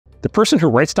The person who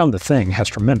writes down the thing has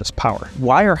tremendous power.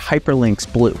 Why are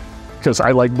hyperlinks blue? Because I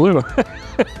like blue.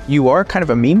 You are kind of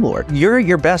a meme lord. You're at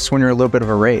your best when you're a little bit of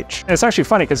a rage. It's actually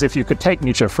funny because if you could take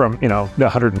Nietzsche from,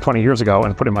 120 years ago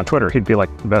and put him on Twitter, he'd be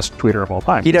like the best tweeter of all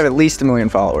time. He'd have at least 1 million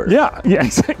followers. Yeah,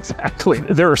 exactly.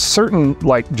 There are certain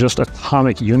just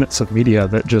atomic units of media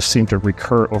that just seem to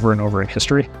recur over and over in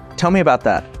history. Tell me about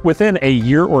that. Within a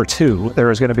year or two, there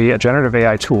is going to be a generative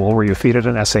AI tool where you feed it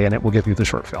an essay and it will give you the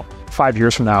short film. 5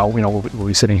 years from now, we'll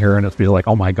be sitting here and it'll be like,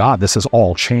 oh my God, this has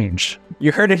all changed.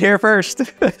 You heard it here first.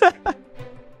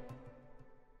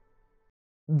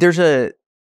 There's a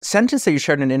sentence that you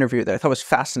shared in an interview that I thought was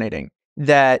fascinating,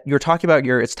 that you're talking about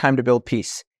it's time to build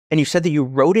peace. And you said that you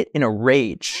wrote it in a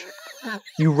rage.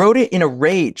 You wrote it in a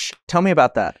rage. Tell me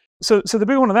about that. So the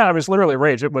big one of that, I was literally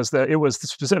rage. It was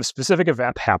the specific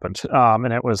event happened,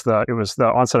 and it was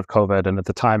the onset of COVID, and at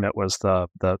the time it was the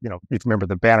if you remember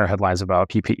the banner headlines about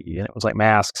PPE, and it was like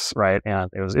masks, right?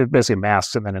 And it was basically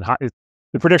masks, and then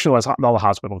the prediction was all the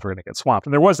hospitals were going to get swamped,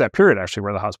 and there was that period actually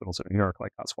where the hospitals in New York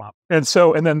got swamped, and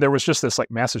then there was just this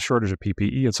massive shortage of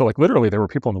PPE, and so literally there were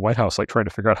people in the White House trying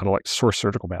to figure out how to source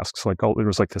surgical masks. There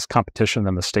was this competition,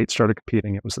 and the states started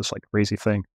competing. It was this crazy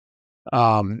thing.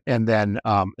 And then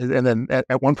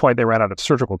at one point they ran out of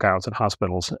surgical gowns in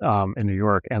hospitals in New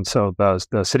York, and so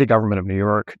the city government of New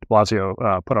York, de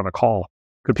Blasio, put on a call: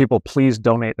 could people please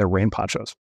donate their rain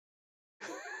ponchos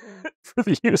for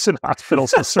the use in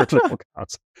hospitals as surgical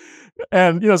gowns?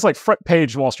 And it's front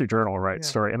page Wall Street Journal, right?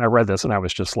 Story. And I read this and I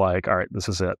was just like, all right, this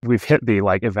is it. We've hit the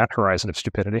event horizon of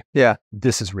stupidity. Yeah,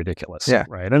 this is ridiculous. Yeah,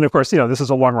 right. And of course, this is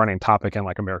a long running topic in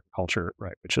American culture,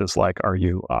 right? Which is are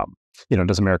you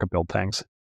does America build things?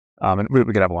 And we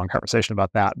could have a long conversation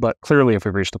about that. But clearly, if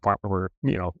we've reached the point where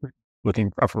we're,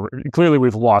 looking for, clearly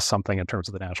we've lost something in terms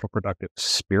of the national productive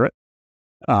spirit.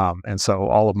 And so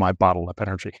all of my bottled up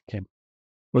energy came.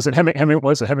 Was it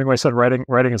Hemingway said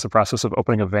writing is the process of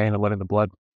opening a vein and letting the blood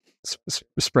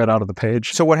spread out of the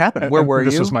page. So what happened? Where were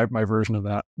you? This was my version of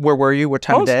that. Where were you? What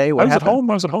time of day? What happened?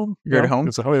 I was at home. You're at home?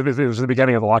 It was the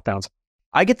beginning of the lockdowns.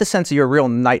 I get the sense that you're a real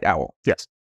night owl. Yes.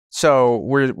 So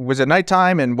was it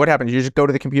nighttime, and what happened? You just go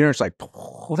to the computer and it's like...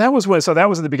 Well, that was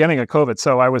at the beginning of COVID.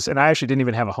 So I actually didn't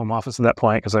even have a home office at that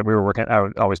point because we were working. I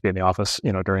would always be in the office,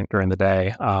 during the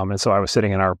day. And so I was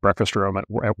sitting in our breakfast room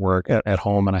at work at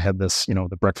home, and I had this,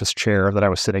 the breakfast chair that I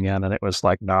was sitting in, and it was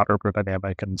not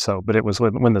ergodynamic. And so, but it was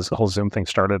when this whole Zoom thing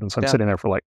started, and so I'm sitting there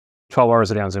for 12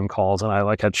 hours a day on Zoom calls, and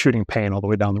I had shooting pain all the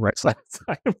way down the right side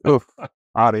of my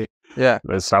body. Yeah,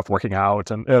 I stopped working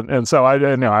out, and so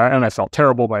I felt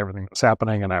terrible by everything that was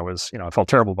happening, and I felt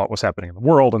terrible about what's happening in the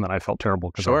world, and then I felt terrible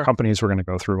because our companies were going to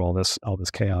go through all this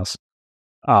chaos,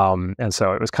 and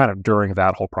so it was kind of during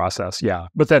that whole process,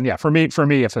 But then, for me,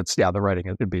 if it's the writing,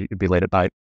 it'd be late at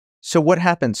night. So what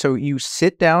happened? So you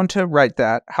sit down to write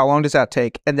that. How long does that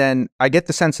take? And then I get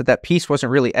the sense that piece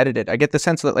wasn't really edited. I get the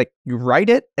sense that you write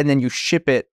it and then you ship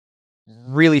it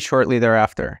really shortly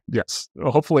thereafter. Yes.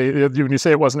 Well, hopefully, when you say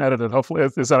it wasn't edited, hopefully,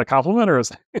 is that a compliment or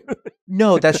is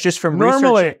No, that's just from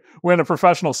normally research. When a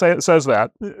professional says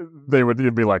that,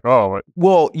 you'd be like, oh.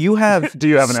 Well, you have. Do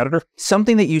you have an editor?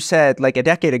 Something that you said a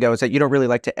decade ago is that you don't really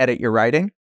like to edit your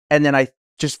writing, and then I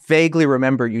just vaguely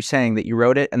remember you saying that you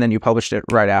wrote it and then you published it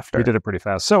right after. We did it pretty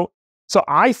fast. So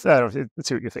I thought, let's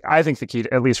see what you think. I think the key,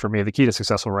 at least for me, the key to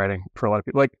successful writing for a lot of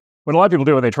people, when a lot of people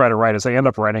do when they try to write is they end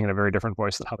up writing in a very different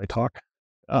voice than how they talk.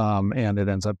 And it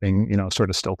ends up being, sort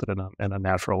of stilted and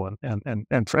unnatural.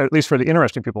 And for, at least for the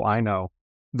interesting people I know,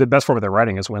 the best form of their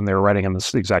writing is when they're writing in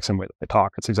the exact same way that they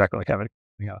talk. It's exactly like having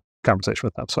a conversation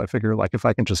with them. So I figure if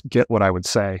I can just get what I would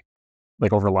say,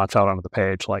 over lunch out onto the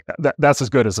page, that's as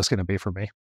good as it's going to be for me.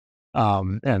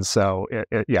 And so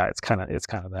it's kind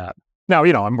of that. Now,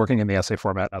 I'm working in the essay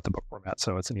format, not the book format.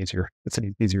 So it's an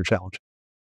easier challenge.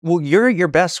 Well, you're at your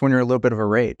best when you're a little bit of a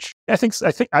rage.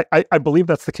 I believe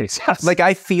that's the case. Yes.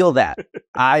 I feel that.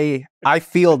 I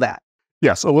feel that.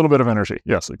 Yes, a little bit of energy.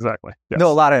 Yes, exactly. Yes.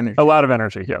 No, a lot of energy. A lot of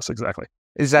energy. Yes, exactly.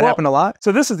 Does that happen a lot?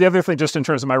 So this is the other thing, just in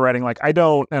terms of my writing. I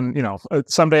don't, and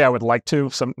someday I would like to.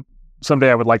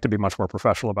 Someday I would like to be much more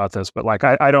professional about this. But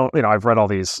I don't. I've read all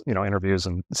these interviews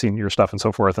and seen your stuff and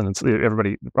so forth. And it's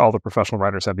all the professional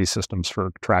writers have these systems for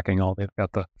tracking all. They've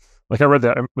got the. I read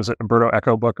was it Umberto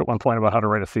Eco book at one point about how to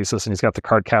write a thesis, and he's got the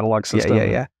card catalog system.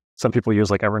 Yeah. Some people use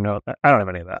Evernote. I don't have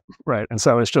any of that, right? And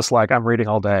so it's just I'm reading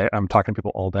all day. I'm talking to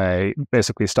people all day.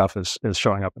 Basically, stuff is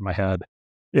showing up in my head.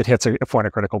 It hits a point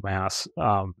of critical mass.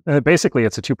 And basically,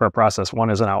 it's a two-part process.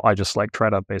 One is I just try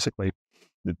to basically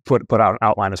put out an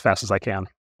outline as fast as I can.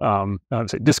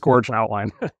 Disgorge an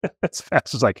outline as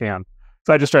fast as I can.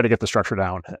 So I just try to get the structure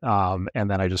down,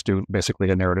 and then I just do basically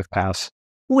a narrative pass.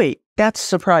 Wait, that's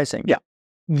surprising. Yeah.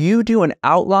 You do an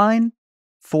outline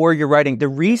for your writing. The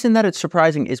reason that it's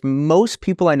surprising is most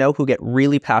people I know who get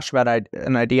really passionate about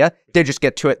an idea, they just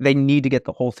get to it. They need to get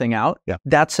the whole thing out. Yeah.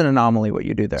 That's an anomaly what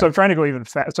you do there. So I'm trying to go even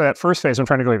faster. So that first phase, I'm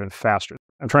trying to go even faster.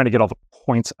 I'm trying to get all the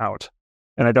points out.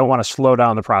 And I don't want to slow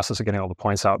down the process of getting all the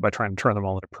points out by trying to turn them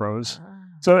all into prose.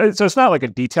 So it's not like a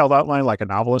detailed outline like a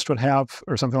novelist would have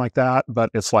or something like that,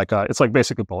 but it's like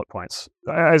basically bullet points.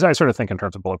 I sort of think in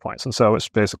terms of bullet points. And so it's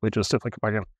basically just if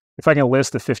I can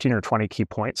list the 15 or 20 key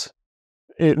points,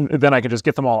 then I can just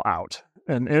get them all out.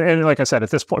 And like I said, at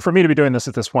this point, for me to be doing this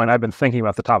at this point, I've been thinking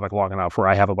about the topic long enough where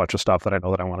I have a bunch of stuff that I know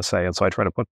that I want to say. And so I try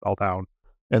to put it all down.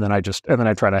 And then I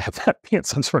try to have that be in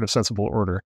some sort of sensible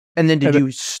order. And then did you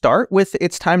start with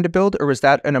 "It's time to build," or was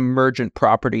that an emergent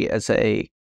property as a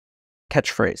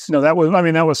catchphrase? No, it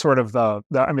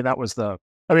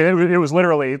was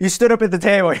literally, you stood up at the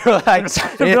table. You're like,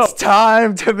 it's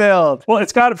time to build. Well,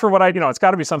 it's got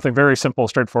to be something very simple,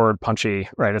 straightforward, punchy,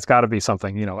 right? It's got to be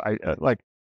something,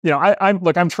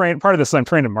 I'm trained, part of this is I'm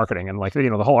trained in marketing, and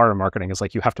the whole art of marketing is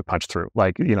like, you have to punch through,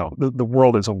 the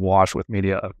world is awash with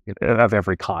media of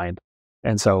every kind.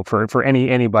 And so for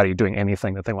anybody doing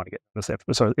anything that they want to get this,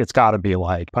 so it's got to be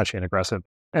like punchy and aggressive.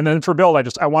 And then for build,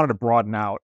 I wanted to broaden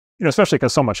out, especially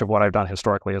because so much of what I've done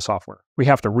historically is software. We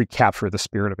have to recapture the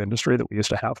spirit of industry that we used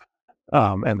to have,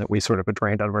 and that we sort of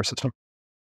drained out of our system.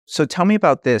 So tell me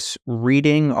about this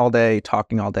reading all day,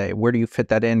 talking all day. Where do you fit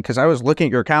that in? Because I was looking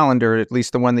at your calendar, at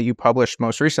least the one that you published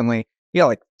most recently. Yeah,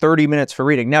 like 30 minutes for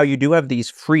reading. Now you do have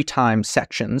these free time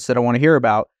sections that I want to hear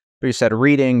about. But you said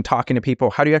reading, talking to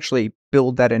people. How do you actually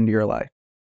build that into your life?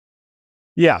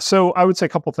 Yeah, so I would say a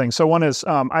couple things. So one is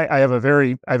there's a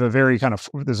very kind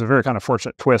of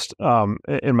fortunate twist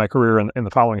in my career in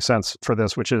the following sense for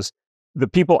this, which is the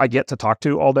people I get to talk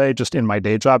to all day just in my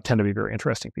day job tend to be very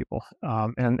interesting people,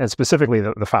 and specifically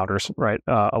the founders, right?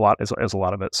 A lot is a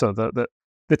lot of it. So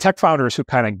the tech founders who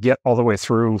kind of get all the way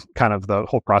through kind of the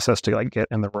whole process to get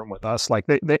in the room with us,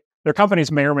 their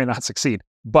companies may or may not succeed,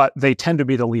 but they tend to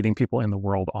be the leading people in the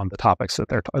world on the topics that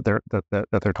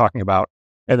they're talking about.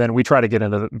 And then we try to get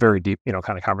into very deep,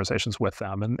 kind of conversations with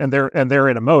them, and they're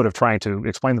in a mode of trying to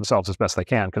explain themselves as best they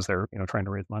can because they're trying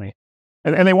to raise money,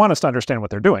 and they want us to understand what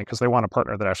they're doing because they want a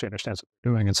partner that actually understands what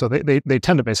they're doing, and so they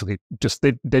tend to basically just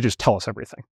they just tell us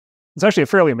everything. It's actually a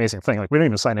fairly amazing thing. We don't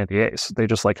even sign NDAs; they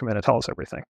just come in and tell us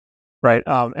everything, right?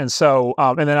 And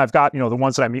then I've got the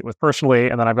ones that I meet with personally,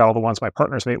 and then I've got all the ones my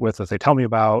partners meet with that they tell me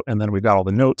about, and then we've got all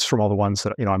the notes from all the ones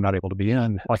that I'm not able to be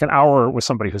in. Like an hour with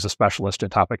somebody who's a specialist in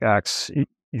topic X,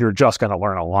 you're just going to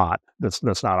learn a lot that's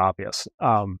not obvious.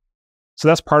 So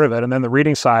that's part of it. And then the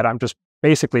reading side, I'm just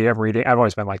basically I've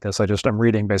always been like this. I'm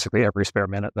reading basically every spare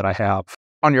minute that I have.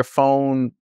 On your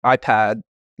phone, iPad,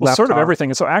 laptop. Sort of everything.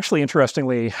 And so actually,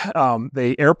 interestingly,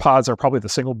 the AirPods are probably the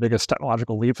single biggest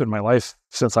technological leap in my life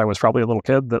since I was probably a little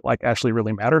kid that actually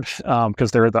really mattered,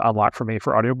 because they're the unlock for me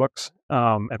for audiobooks,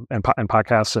 and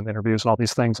podcasts and interviews and all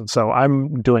these things. And so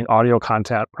I'm doing audio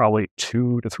content probably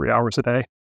 2 to 3 hours a day.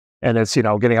 And it's,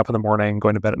 getting up in the morning,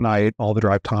 going to bed at night, all the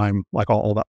drive time,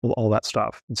 all that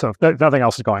stuff. And so if nothing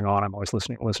else is going on, I'm always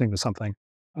listening to something.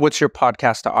 What's your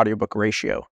podcast to audiobook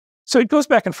ratio? So it goes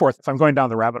back and forth. If I'm going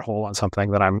down the rabbit hole on something,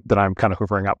 that I'm kind of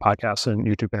hoovering out podcasts and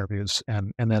YouTube interviews,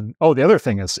 and then the other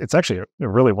thing is it's actually a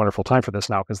really wonderful time for this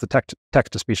now because the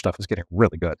text to speech stuff is getting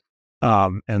really good.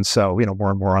 And so more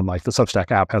and more on the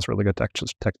Substack app has really good text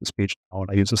to speech. And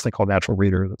I use this thing called Natural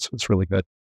Reader that's really good.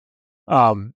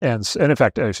 And in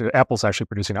fact, Apple's actually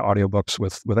producing audiobooks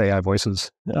with AI voices,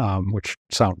 which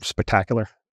sound spectacular.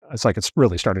 It's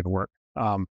really starting to work.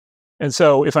 And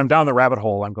so if I'm down the rabbit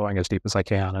hole, I'm going as deep as I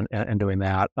can and doing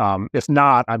that. If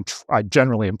not, I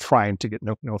generally am trying to get,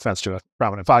 no offense to a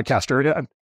prominent podcaster,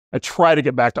 I try to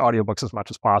get back to audiobooks as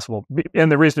much as possible. And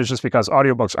the reason is just because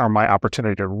audiobooks are my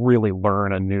opportunity to really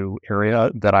learn a new area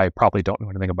that I probably don't know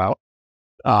anything about.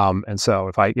 And so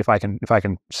if I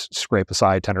can scrape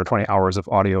aside 10 or 20 hours of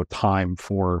audio time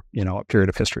for, a period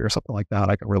of history or something like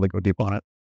that, I can really go deep on it.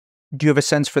 Do you have a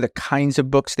sense for the kinds of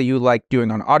books that you like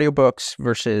doing on audiobooks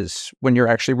versus when you're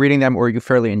actually reading them, or are you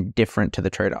fairly indifferent to the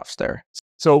trade-offs there?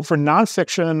 So for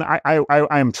nonfiction, I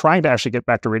am trying to actually get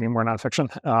back to reading more nonfiction.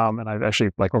 And I've actually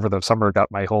over the summer got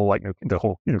my whole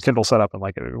Kindle set up and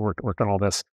worked on all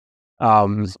this.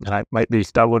 And I might be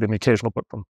downloading the occasional book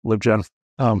from LibGen.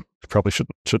 Probably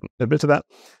shouldn't admit to that.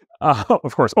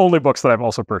 Of course, only books that I've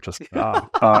also purchased in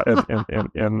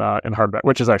hardback,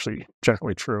 which is actually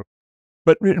generally true.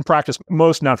 But in practice,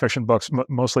 most nonfiction books,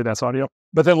 mostly that's audio.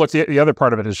 But then look, the other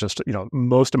part of it is just,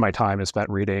 most of my time is spent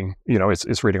reading,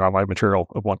 it's reading online material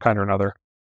of one kind or another.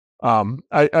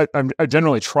 I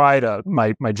generally try to,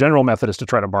 my general method is to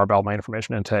try to barbell my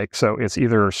information intake. So it's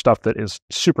either stuff that is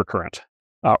super current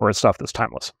or it's stuff that's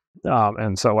timeless.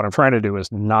 And so what I'm trying to do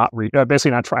is not read, I'm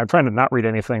trying to not read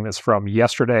anything that's from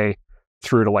yesterday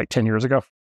through to like 10 years ago.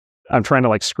 I'm trying to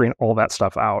like screen all that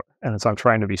stuff out. And so I'm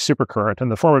trying to be super current. And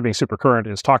the form of being super current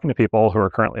is talking to people who are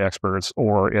currently experts,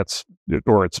 or it's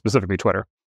specifically Twitter,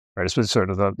 right? It's sort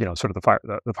of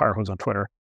the fire hose on Twitter.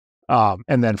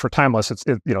 And then for timeless, it's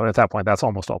at that point, that's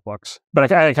almost all books. But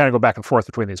I kind of go back and forth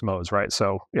between these modes, right?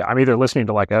 So yeah, I'm either listening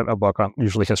to like a book on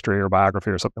usually history or biography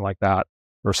or something like that,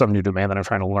 or some new domain that I'm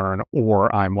trying to learn,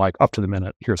 or I'm like up to the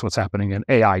minute, here's what's happening in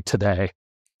AI today.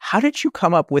 How did you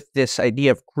come up with this idea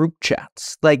of group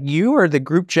chats? Like, you are the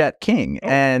group chat king.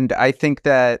 And I think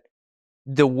that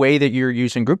the way that you're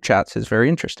using group chats is very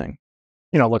interesting.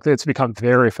 Look, it's become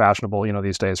very fashionable,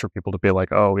 these days for people to be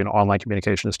like, oh, online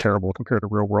communication is terrible compared to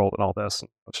real world and all this.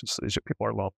 It's just people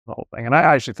are the whole thing. And I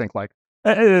actually think like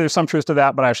there's some truth to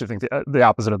that, but I actually think the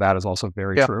opposite of that is also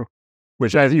very true.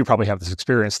 Which you probably have this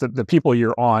experience that the people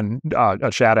you're on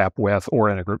a chat app with or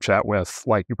in a group chat with,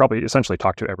 like you probably essentially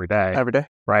talk to every day. Every day.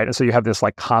 Right. And so you have this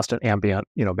like constant ambient,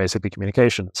 basically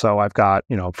communication. So I've got,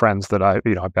 friends that I've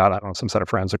got, I don't know, some set of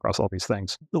friends across all these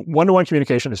things. One-to-one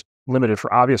communication is limited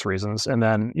for obvious reasons. And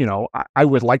then, I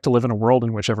would like to live in a world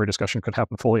in which every discussion could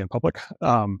happen fully in public.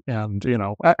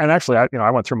 And actually,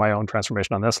 I went through my own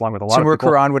transformation on this along with a lot of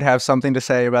people. Quran would have something to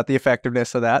say about the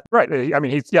effectiveness of that. Right. I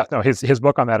mean, his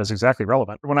book on that is exactly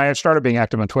relevant. When I started being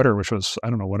active on Twitter, which was, I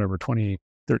don't know, whatever,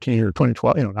 2013 or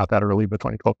 2012, not that early, but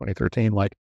 2012, 2013,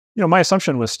 like, my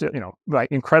assumption was still, my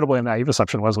incredibly naive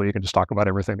assumption was, well, you can just talk about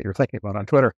everything that you're thinking about on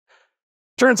Twitter.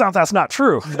 Turns out that's not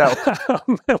true. No.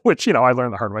 Which, I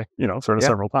learned the hard way,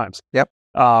 several times. Yep.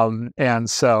 And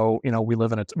we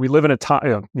live in a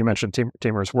time, you mentioned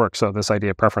Timur's work. So this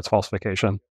idea of preference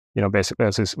falsification, basically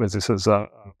this is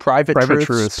private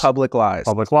truths, public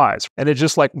lies. And it's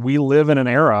just like, we live in an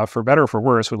era, for better or for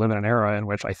worse, we live in an era in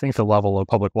which I think the level of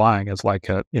public lying is like,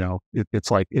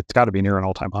 it's got to be near an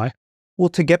all-time high. Well,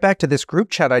 to get back to this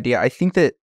group chat idea, I think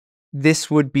that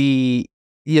this would be,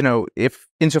 if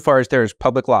insofar as there's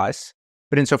public lies,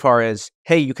 but insofar as,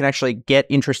 hey, you can actually get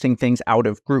interesting things out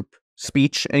of group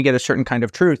speech and get a certain kind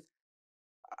of truth.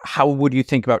 How would you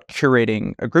think about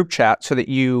curating a group chat so that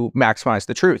you maximize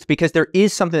the truth? Because there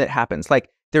is something that happens. Like,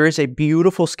 there is a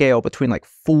beautiful scale between like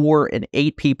 4 and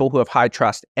 8 people who have high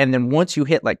trust. And then once you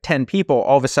hit like 10 people,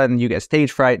 all of a sudden you get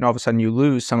stage fright, and all of a sudden you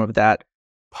lose some of that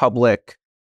public.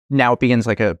 Now it begins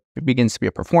to be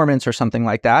a performance or something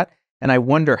like that. And I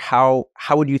wonder how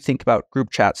would you think about group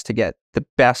chats to get the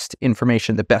best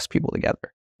information, the best people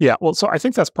together? Yeah, well, so I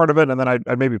think that's part of it. And then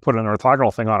I'd maybe put an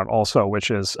orthogonal thing on it also, which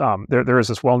is there is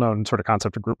this well-known sort of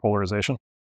concept of group polarization.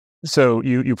 So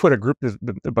you put a group, there's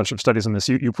a bunch of studies in this,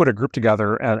 you put a group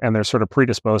together and they're sort of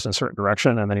predisposed in a certain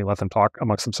direction, and then you let them talk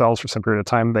amongst themselves for some period of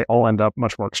time, they all end up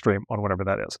much more extreme on whatever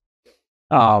that is.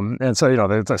 And so,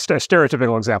 the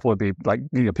stereotypical example would be like,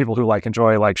 people who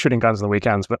enjoy shooting guns on the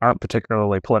weekends, but aren't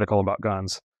particularly political about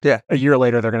guns. Yeah. A year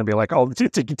later, they're going to be like, oh,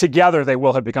 together they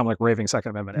will have become like raving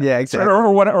Second Amendment. Yeah, exactly.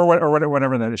 Or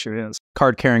whatever that issue is.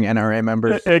 Card-carrying NRA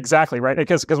members. Exactly, right.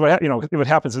 Because what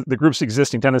happens is the group's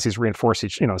existing tendencies reinforce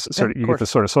each, you get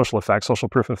this sort of social effect, social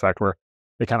proof effect where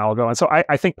they kind of all go. And so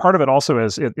I think part of it also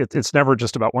is it's never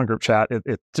just about one group chat.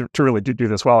 To really do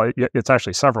this well, it's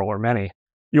actually several or many.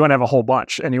 You want to have a whole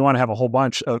bunch, and you want to have a whole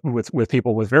bunch with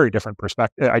people with very different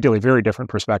ideally very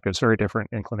different perspectives, very different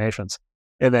inclinations.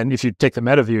 And then if you take the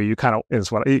meta view, you kind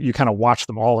of watch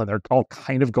them all, and they're all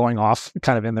kind of going off,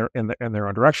 kind of in their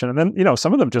own direction. And then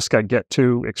some of them just get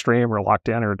too extreme or locked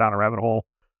in or down a rabbit hole,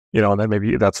 and then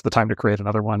maybe that's the time to create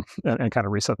another one and kind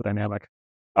of reset the dynamic.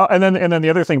 And then the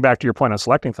other thing, back to your point on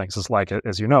selecting things, is like,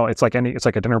 as you know, it's like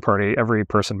a dinner party. Every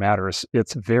person matters.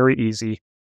 It's very easy.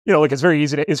 It's very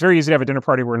easy to have a dinner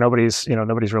party where nobody's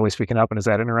really speaking up and is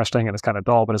that interesting, and it's kind of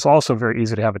dull, but it's also very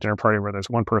easy to have a dinner party where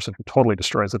there's one person who totally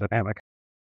destroys the dynamic,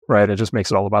 right? It just makes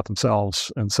it all about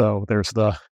themselves. And so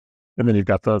and then you've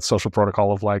got the social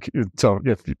protocol of you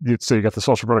got the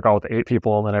social protocol with the 8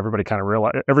 people, and then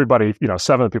everybody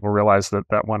 7 people realize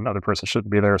that one other person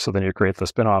shouldn't be there. So then you create the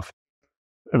spinoff,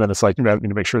 and then it's like, you need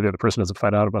to make sure the other person doesn't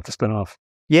find out about the spinoff.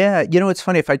 Yeah. It's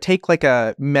funny. If I take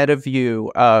a meta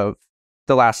view of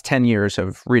the last 10 years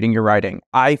of reading your writing,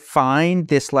 I find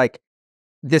this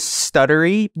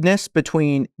stutteriness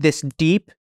between this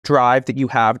deep drive that you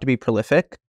have to be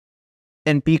prolific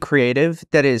and be creative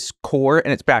that is core,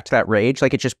 and it's back to that rage,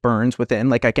 it just burns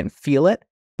within, I can feel it.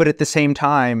 But at the same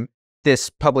time,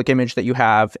 this public image that you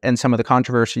have and some of the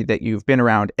controversy that you've been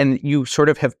around, and you sort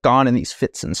of have gone in these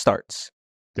fits and starts.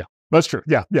 Yeah, that's true.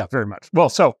 Yeah, very much. Well,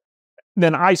 so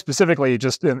then I specifically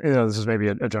just, this is maybe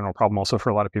a general problem also for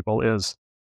a lot of people is,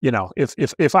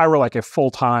 if I were like a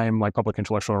full-time like public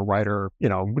intellectual writer,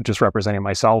 just representing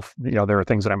myself, there are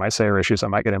things that I might say or issues I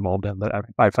might get involved in that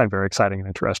I find very exciting and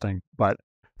interesting. But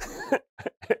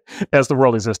as the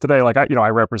world exists today, like I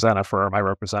represent a firm, I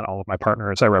represent all of my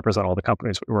partners, I represent all the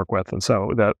companies we work with, and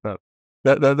so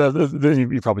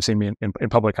you've probably seen me in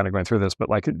public kind of going through this, but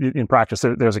like in practice,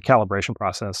 there's a calibration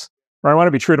process where I want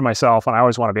to be true to myself, and I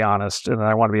always want to be honest, and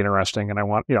I want to be interesting, and I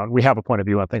want, we have a point of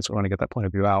view on things, we want to get that point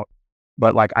of view out.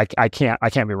 But like I can't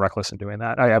be reckless in doing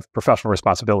that. I have professional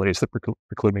responsibilities that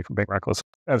preclude me from being reckless.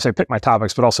 I would say pick my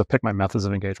topics, but also pick my methods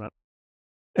of engagement.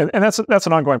 And that's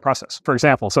an ongoing process. For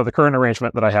example, so the current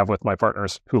arrangement that I have with my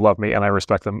partners who love me and I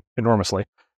respect them enormously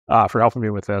for helping me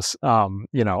with this, I'm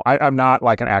not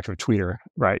like an active tweeter,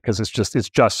 right? Because it's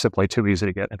just simply too easy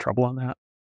to get in trouble on that.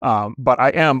 But I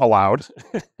am allowed,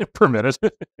 permitted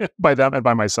by them and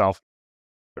by myself,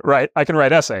 right? I can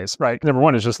write essays, right? Number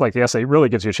one is just like the essay really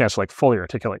gives you a chance to like fully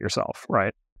articulate yourself,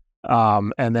 right?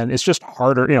 And then it's just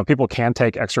harder, people can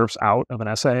take excerpts out of an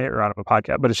essay or out of a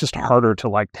podcast, but it's just harder to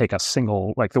like take a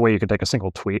single, like the way you could take a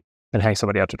single tweet and hang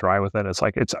somebody out to dry with it. It's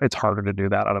like, it's harder to do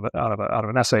that out of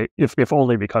an essay, if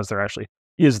only because there actually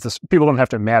is this, people don't have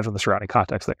to imagine the surrounding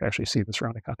context, they can actually see the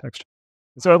surrounding context.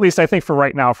 So at least I think for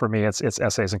right now, for me, it's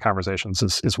essays and conversations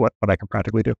is what I can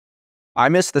practically do. I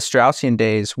miss the Straussian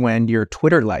days when your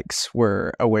Twitter likes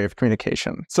were a way of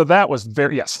communication. So that was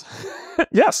yes.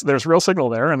 Yes, there's real signal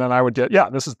there. And then I would get,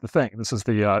 this is the thing. This is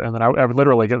the, and then I would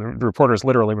literally get, the reporters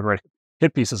literally would write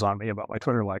hit pieces on me about my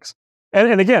Twitter likes.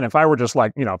 And again, if I were just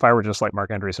like Marc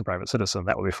Andreessen, private citizen,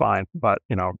 that would be fine. But,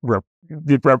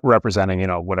 representing,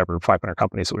 whatever 500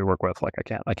 companies that we work with, like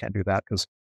I can't do that because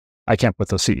I can't put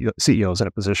those CEOs in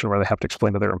a position where they have to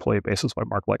explain to their employee bases why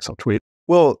Mark likes some tweet.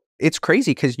 Well, it's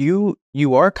crazy because you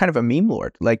are kind of a meme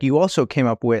lord. Like you also came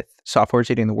up with Software's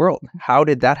Eating the World. How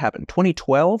did that happen?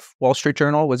 2012, Wall Street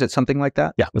Journal, was it something like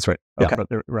that? Yeah, that's right. Okay.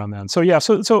 Yeah, around then. So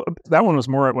so that one was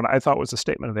more what I thought was a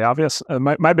statement of the obvious.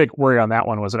 My big worry on that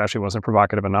one was it actually wasn't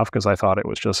provocative enough because I thought it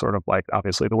was just sort of like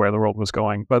obviously the way the world was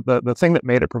going. But the thing that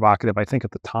made it provocative, I think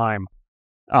at the time,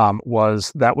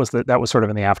 was sort of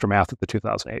in the aftermath of the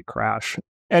 2008 crash.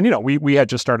 And, we had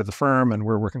just started the firm and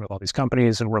we're working with all these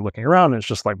companies and we're looking around and it's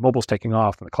just like mobile's taking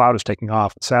off and the cloud is taking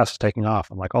off and SaaS is taking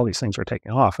off and like all these things are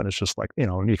taking off. And it's just like,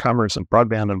 and e-commerce and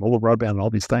broadband and mobile broadband and all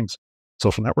these things,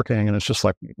 social networking. And it's just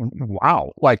like,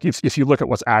 wow. Like if you look at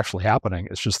what's actually happening,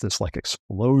 it's just this like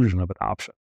explosion of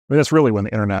adoption. I mean, that's really when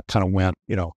the internet kind of went,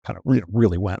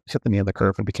 really went, hit the knee of the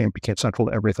curve and became central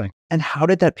to everything. And how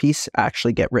did that piece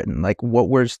actually get written? Like what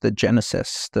was the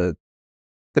genesis, the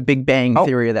Big Bang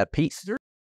theory of that piece?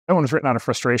 That one was written out of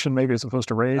frustration, maybe as opposed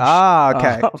to rage. Ah,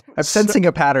 okay. I'm sensing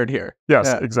a pattern here.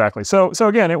 Yes, exactly. So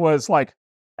again, it was like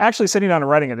actually sitting down and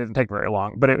writing it didn't take very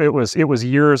long, but it was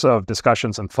years of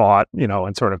discussions and thought,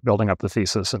 and sort of building up the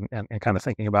thesis and kind of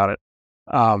thinking about it.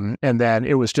 And then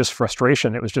it was just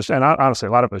frustration. It was just, and honestly,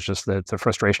 a lot of it was just the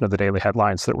frustration of the daily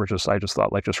headlines that were I just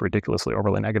thought like just ridiculously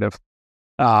overly negative.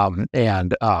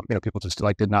 People just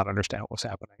like did not understand what was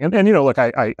happening. And look,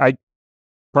 I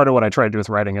part of what I try to do with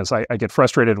writing is I get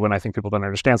frustrated when I think people don't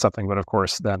understand something. But of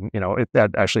course, then,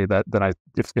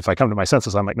 if I come to my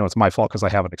senses, I'm like, no, it's my fault because I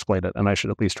haven't explained it and I should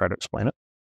at least try to explain it.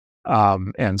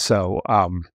 It's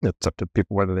up to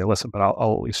people whether they listen, but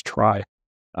I'll at least try.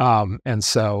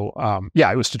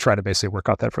 It was to try to basically work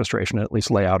out that frustration and at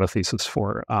least lay out a thesis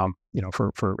for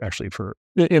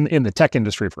in the tech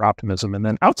industry for optimism, and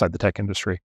then outside the tech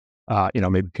industry,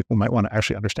 maybe people might want to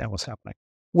actually understand what's happening.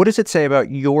 What does it say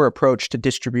about your approach to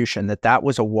distribution that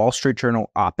was a Wall Street Journal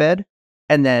op-ed,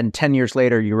 and then 10 years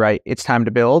later you write It's Time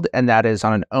to Build, and that is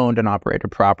on an owned and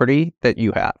operated property that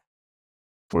you have?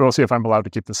 We'll see if I'm allowed to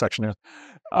keep this section in.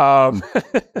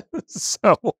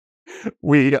 So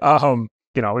we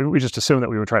just assumed that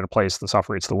we would try to place the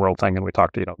Software Eats the World thing, and we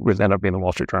talked to, it would end up being the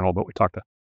Wall Street Journal, but we talked to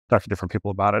different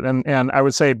people about it. And I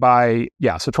would say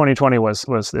so 2020 was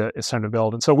It's Time to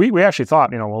Build. And so we actually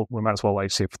thought, we might as well like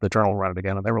see if the Journal will run it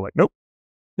again. And they were like, nope.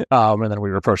 And then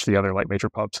we approached the other like major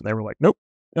pubs and they were like, nope.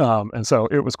 And so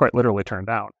it was quite literally turned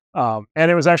down. And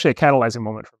it was actually a catalyzing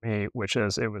moment for me, which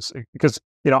is it was because,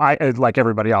 I, like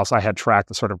everybody else, I had tracked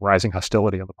the sort of rising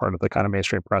hostility on the part of the kind of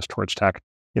mainstream press towards tech,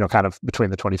 kind of between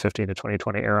the 2015 to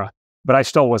 2020 era. But I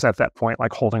still was at that point,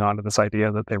 like holding on to this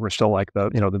idea that they were still like the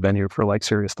venue for like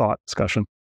serious thought discussion.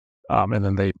 And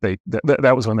then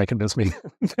that was when they convinced me,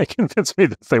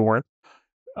 that they weren't.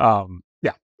 And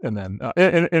then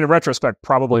in retrospect,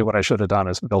 probably what I should have done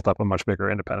is built up a much bigger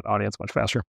independent audience much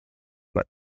faster. But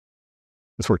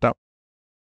this worked out.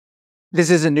 This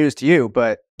isn't news to you,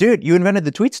 but dude, you invented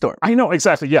the tweet storm. I know,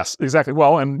 exactly. Yes, exactly.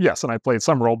 Well, and I played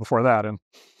some role before that. And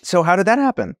so how did that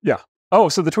happen? Yeah. Oh,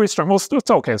 so the tweet storm, well,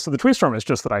 it's okay. So the tweet storm is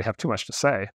just that I have too much to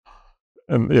say.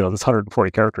 And, this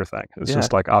 140 character thing is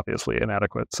just like obviously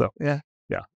inadequate. So yeah.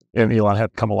 And Elon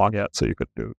hadn't come along yet, so you could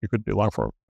do long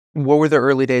form. What were the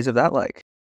early days of that like?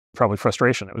 Probably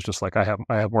frustration. It was just like I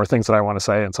have more things that I want to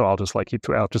say, and so I'll just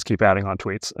keep adding on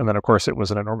tweets. And then of course it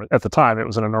was an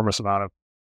enormous amount of,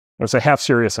 I would say, half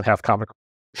serious and half kind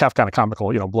of comical,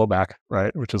 blowback,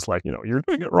 right? Which is like, you're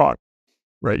doing it wrong,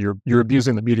 right? You're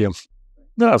abusing the medium.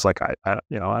 No, I was like,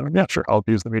 sure, I'll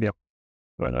abuse the medium,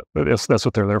 but that's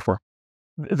what they're there for.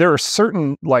 There are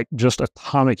certain like just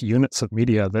atomic units of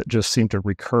media that just seem to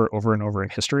recur over and over in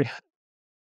history.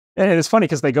 And it's funny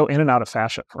because they go in and out of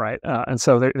fashion, right? And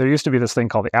so there used to be this thing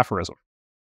called the aphorism,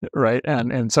 right?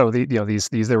 And so these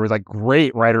there were like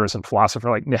great writers and philosophers.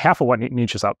 Like half of what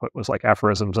Nietzsche's output was like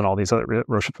aphorisms, and all these other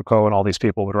Rochefoucauld and all these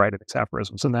people would write these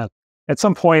aphorisms. And then at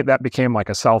some point that became like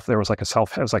it was like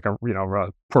a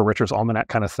Poor Richard's Almanac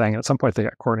kind of thing. And at some point they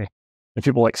got corny, and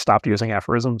people like stopped using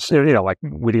aphorisms, like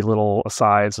witty little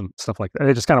asides and stuff like that.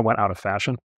 They just kind of went out of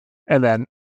fashion. And then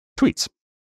tweets.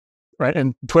 Right.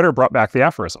 And Twitter brought back the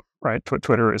aphorism, right?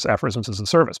 Twitter is aphorisms as a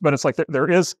service, but it's like there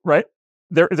is, right?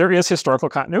 There is historical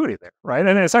continuity there, right?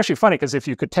 And it's actually funny because if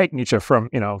you could take Nietzsche from,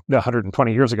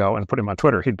 120 years ago and put him on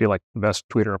Twitter, he'd be like the best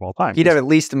tweeter of all time. He'd have at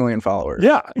least 1 million followers.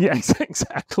 Yeah,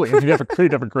 exactly. And he'd have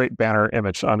a great banner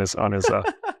image on his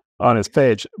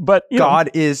page. But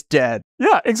God is dead.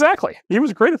 Yeah, exactly. He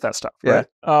was great at that stuff, right?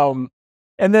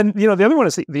 And then, the other one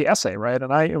is the essay, right?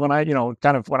 And when I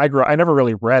grew up, I never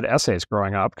really read essays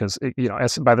growing up because,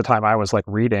 by the time I was like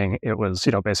reading, it was,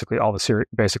 basically all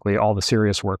the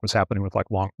serious work was happening with like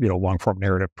long form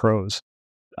narrative prose.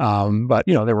 But,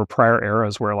 there were prior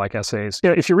eras where like essays,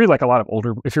 if you read like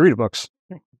if you read books,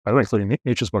 by the way, including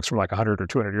Nietzsche's books from like 100 or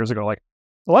 200 years ago, like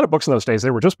a lot of books in those days,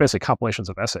 they were just basically compilations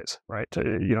of essays, right?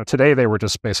 Today they were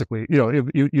just basically,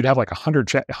 you'd have like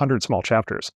 100 small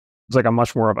chapters. It's like a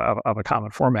much more of a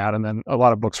common format. And then a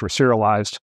lot of books were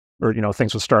serialized, or,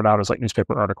 things would start out as like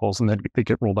newspaper articles and then they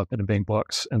get rolled up into being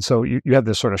books. And so you had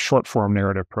this sort of short form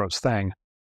narrative prose thing.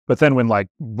 But then when like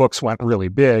books went really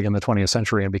big in the 20th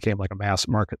century and became like a mass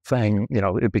market thing,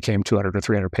 it became 200 or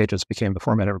 300 pages, became the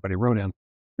format everybody wrote in.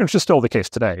 It's just still the case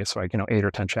today. It's like, 8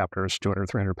 or 10 chapters, 200 or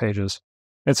 300 pages.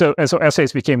 And so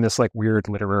essays became this like weird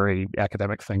literary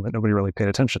academic thing that nobody really paid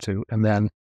attention to. And then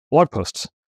blog posts.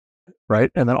 Right.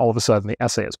 And then all of a sudden the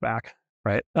essay is back.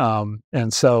 Right.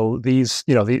 And so these,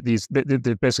 they're these,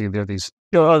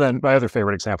 then my other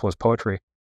favorite example is poetry.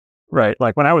 Right.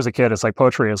 Like when I was a kid, it's like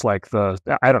poetry is like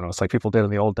it's like people did in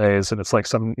the old days. And it's like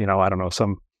some,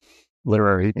 some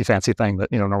literary fancy thing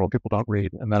that, normal people don't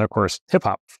read. And then of course, hip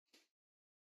hop,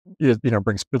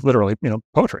 brings literally,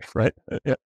 poetry. Right.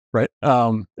 Yeah. Right.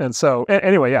 And so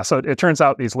anyway, yeah. So it turns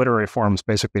out these literary forms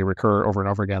basically recur over and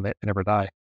over again. They never die.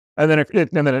 And then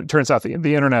it turns out the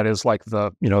internet is like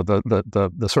the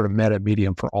sort of meta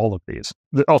medium for all of these.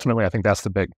 Ultimately, I think that's the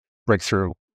big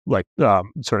breakthrough, like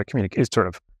sort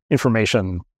of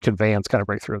information conveyance kind of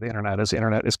breakthrough of the internet. Is the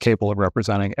internet is capable of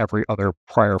representing every other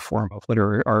prior form of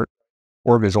literary art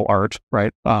or visual art,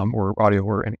 right, or audio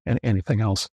or anything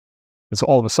else. And so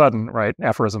all of a sudden, right,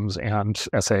 aphorisms and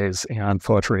essays and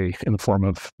poetry in the form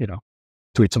of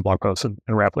tweets and blog posts and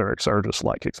rap lyrics are just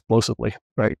like explosively,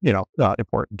 right,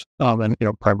 important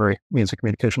and primary means of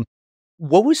communication.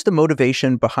 What was the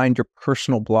motivation behind your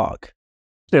personal blog?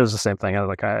 It was the same thing.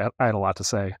 I had a lot to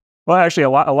say. Well, actually, a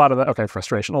lot of that. Okay,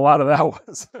 frustration. A lot of that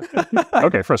was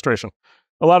okay. Frustration.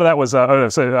 A lot of that was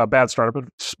bad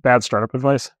startup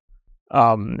advice.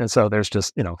 And so there's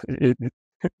just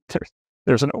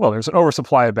there's an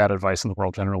oversupply of bad advice in the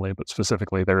world generally, but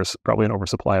specifically there's probably an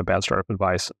oversupply of bad startup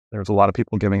advice. There's a lot of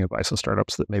people giving advice in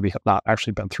startups that maybe have not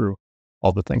actually been through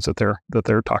all the things that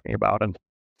they're talking about. And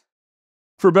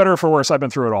for better or for worse, I've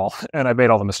been through it all, and I've made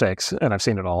all the mistakes, and I've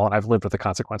seen it all, and I've lived with the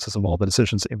consequences of all the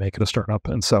decisions that you make at a startup.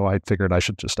 And so I figured I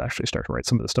should just actually start to write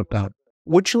some of this stuff down.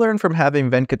 What'd you learn from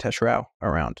having Venkatesh Rao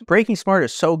around? Breaking Smart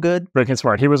is so good. Breaking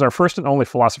Smart. He was our first and only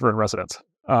philosopher in residence.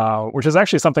 Which is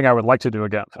actually something I would like to do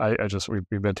again.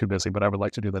 We've been too busy, but I would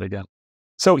like to do that again.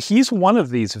 So he's one of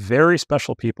these very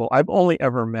special people. I've only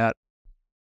ever met,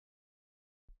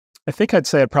 I think I'd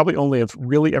say I'd probably only have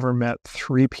really ever met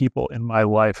 3 people in my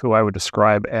life who I would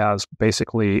describe as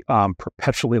basically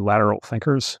perpetually lateral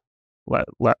thinkers,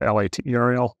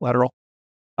 L-A-T-E-R-A-L, lateral.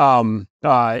 In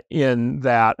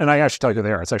that, and I actually tell you who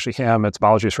they are. It's actually him, it's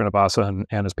Balaji Srinivasan,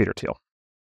 and it's Peter Thiel.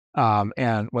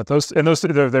 And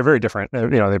they're very different.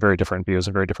 They have very different views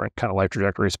and very different kind of life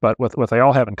trajectories. But what they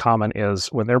all have in common is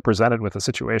when they're presented with a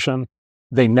situation,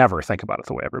 they never think about it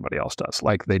the way everybody else does.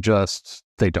 Like they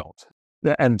don't.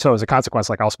 And so as a consequence,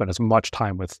 like I'll spend as much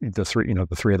time with the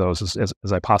three of those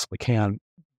as I possibly can,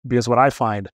 because what I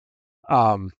find,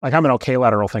 like I'm an okay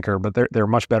lateral thinker, but they're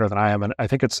much better than I am. And I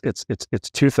think it's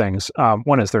two things.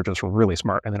 One is they're just really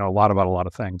smart and they know a lot about a lot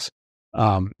of things.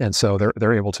 And so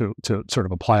they're able to sort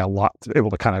of apply a lot, able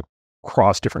to kind of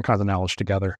cross different kinds of knowledge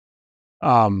together.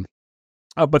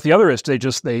 But the other is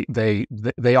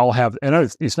they all have, and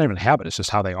it's not even a habit, it's just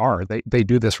how they are. They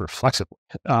do this reflexively.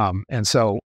 And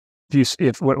so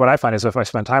what I find is if I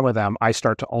spend time with them, I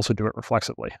start to also do it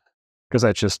reflexively. Because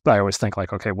I always think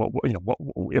like, okay,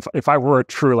 if I were a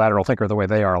true lateral thinker the way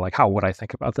they are, like how would I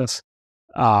think about this?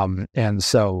 And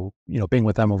so, being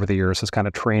with them over the years has kind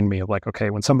of trained me of like, okay,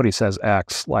 when somebody says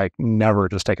X, like never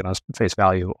just take it on face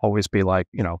value, always be like,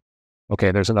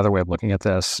 okay, there's another way of looking at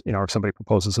this, or if somebody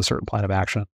proposes a certain plan of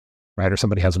action, right? Or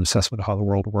somebody has an assessment of how the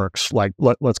world works, like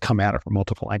let's come at it from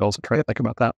multiple angles and try to think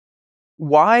about that.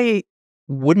 Why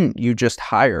wouldn't you just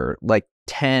hire like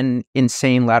 10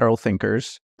 insane lateral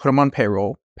thinkers, put them on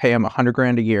payroll, pay them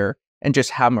 $100,000 a year, and just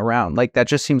have them around? Like that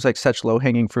just seems like such low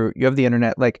hanging fruit. You have the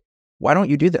internet, like why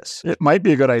don't you do this? It might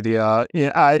be a good idea.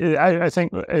 Yeah, I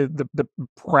think the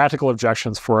practical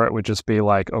objections for it would just be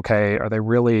like, okay, are they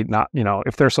really not,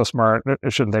 if they're so smart,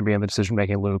 shouldn't they be in the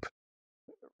decision-making loop?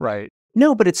 Right.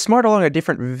 No, but it's smart along a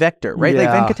different vector, right?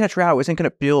 Yeah. Like Venkatesh Rao isn't going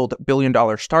to build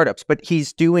billion-dollar startups, but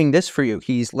he's doing this for you.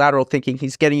 He's lateral thinking.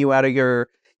 He's getting you out of your,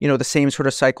 the same sort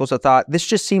of cycles of thought. This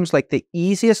just seems like the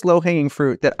easiest low-hanging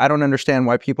fruit that I don't understand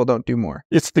why people don't do more.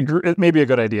 It's the group. It may be a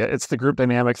good idea. It's the group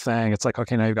dynamic thing. It's like,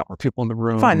 okay, now you've got more people in the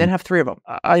room. Fine, then have 3 of them.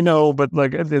 I know, but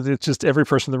like it's just every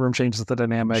person in the room changes the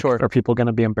dynamic. Sure. Are people going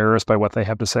to be embarrassed by what they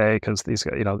have to say because these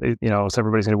guys, so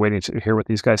everybody's going to be waiting to hear what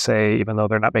these guys say, even though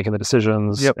they're not making the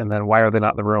decisions. Yep. And then why are they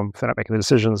not in the room if they're not making the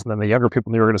decisions? And then the younger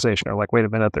people in the organization are like, wait a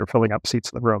minute, they're filling up seats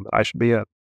in the room that I should be in.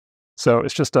 So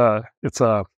it's just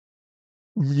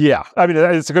yeah, I mean,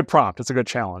 it's a good prompt. It's a good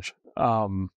challenge.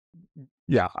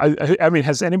 Yeah, I mean,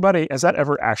 has that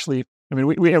ever actually? I mean,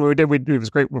 we did. It was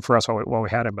great for us while we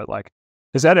had him, but like,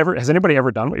 has anybody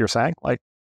ever done what you're saying? Like,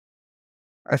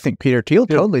 I think Peter Thiel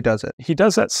totally does it. He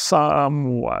does that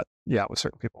somewhat, yeah, with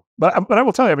certain people. But I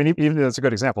will tell you, I mean, even that's a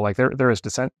good example. Like, there is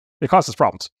dissent. It causes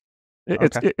problems.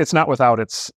 It's not without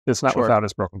its without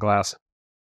its broken glass.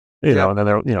 And then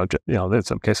there, in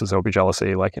some cases there will be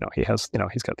jealousy. Like,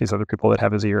 he's got these other people that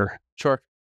have his ear. Sure.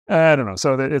 I don't know.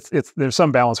 So that there's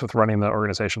some balance with running the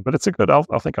organization, but it's a good. I'll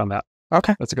think on that.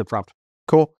 Okay, that's a good prompt.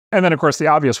 Cool. And then of course the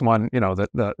obvious one,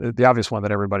 the obvious one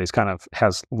that everybody's kind of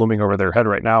has looming over their head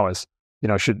right now is,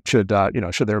 should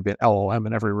there be an LLM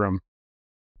in every room,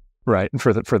 right? And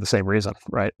for the same reason,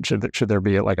 right? Should there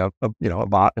be like a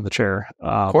bot in the chair?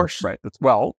 Of course, right.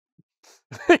 Well.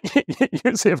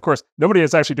 You see, of course, nobody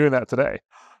is actually doing that today.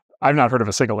 I've not heard of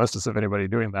a single instance of anybody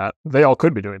doing that. They all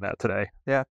could be doing that today.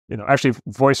 Yeah. Actually,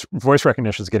 voice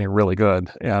recognition is getting really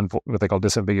good, and what they call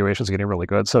disambiguation is getting really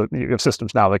good. So you have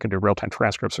systems now that can do real-time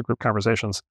transcripts of group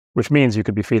conversations, which means you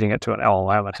could be feeding it to an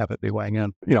LLM and have it be weighing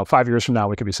in. 5 years from now,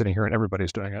 we could be sitting here and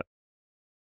everybody's doing it.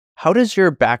 How does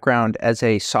your background as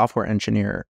a software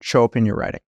engineer show up in your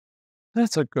writing?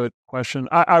 That's a good question.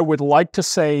 I would like to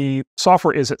say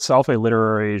software is itself a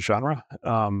literary genre.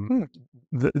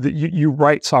 You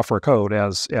write software code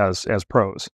as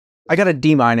prose. I got a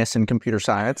D- in computer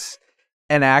science,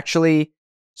 and actually,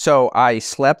 so I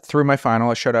slept through my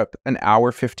final. I showed up an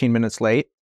hour, 15 minutes late,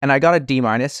 and I got a D-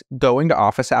 going to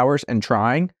office hours and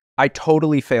trying. I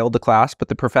totally failed the class, but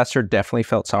the professor definitely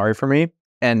felt sorry for me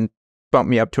and bumped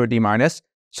me up to a D-.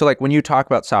 So like when you talk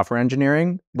about software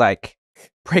engineering, like,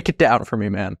 break it down for me,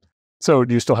 man. So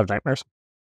do you still have nightmares?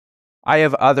 I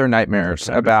have other nightmares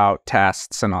about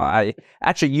tests and all.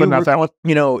 But not that one?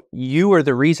 You were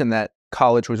the reason that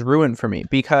college was ruined for me,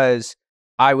 because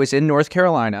I was in North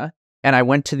Carolina and I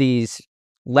went to these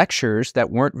lectures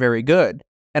that weren't very good.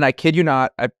 And I kid you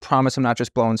not, I promise I'm not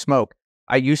just blowing smoke.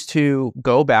 I used to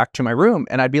go back to my room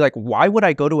and I'd be like, why would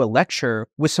I go to a lecture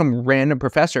with some random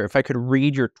professor if I could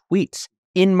read your tweets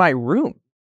in my room?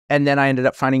 And then I ended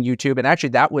up finding YouTube. And actually,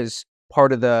 that was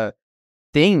part of the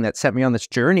thing that set me on this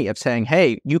journey of saying,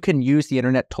 hey, you can use the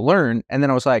internet to learn. And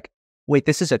then I was like, wait,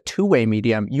 this is a two-way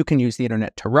medium. You can use the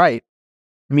internet to write,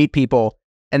 meet people.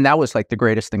 And that was like the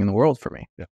greatest thing in the world for me.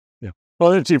 Yeah.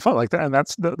 Well, it's fun like that. And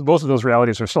that's both of those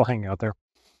realities are still hanging out there.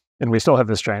 And we still have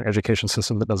this giant education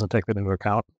system that doesn't take that into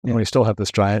account. And we still have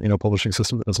this giant, publishing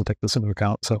system that doesn't take this into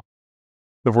account. So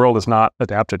the world is not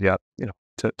adapted yet,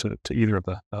 to either of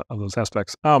those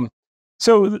aspects.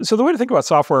 So the way to think about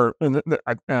software, and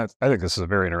I think this is a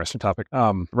very interesting topic.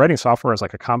 Writing software is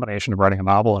like a combination of writing a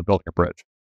novel and building a bridge.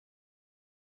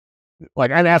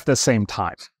 like, and at the same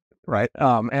time, right?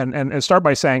 And start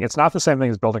by saying it's not the same thing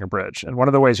as building a bridge. And one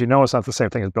of the ways you know it's not the same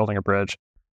thing as building a bridge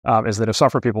is that if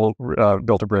software people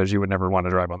built a bridge, you would never want to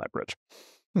drive on that bridge,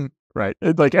 right?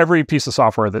 Like every piece of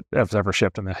software that has ever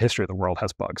shipped in the history of the world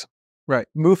has bugs. Right.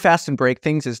 Move fast and break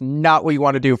things is not what you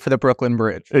want to do for the Brooklyn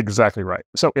Bridge. Exactly right.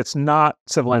 So it's not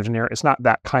civil engineering. It's not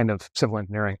that kind of civil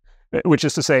engineering, which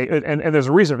is to say, and there's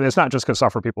a reason for this. It's not just because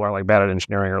software people are like bad at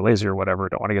engineering or lazy or whatever,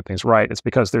 don't want to get things right. It's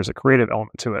because there's a creative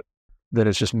element to it that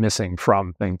is just missing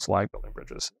from things like building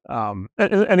bridges. And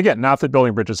again, not that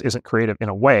building bridges isn't creative in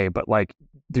a way, but like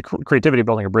the creativity of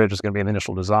building a bridge is going to be in the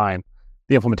initial design.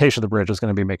 The implementation of the bridge is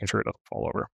going to be making sure it doesn't fall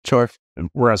over. Sure. And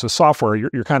whereas with software,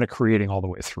 you're kind of creating all the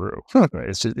way through. Right?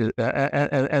 It's just, and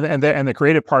the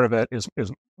creative part of it is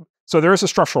so there is a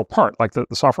structural part, like the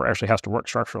software actually has to work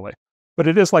structurally, but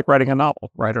it is like writing a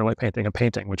novel, right, or like painting a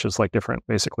painting, which is like different.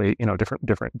 Basically,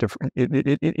 different.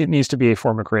 It needs to be a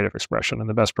form of creative expression, and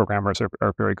the best programmers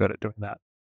are very good at doing that.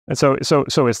 And so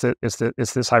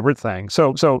it's this hybrid thing.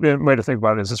 So a way to think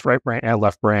about it is this right brain and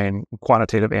left brain,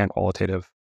 quantitative and qualitative.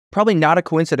 Probably not a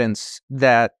coincidence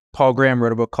that Paul Graham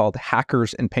wrote a book called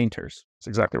Hackers and Painters. That's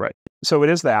exactly right. So it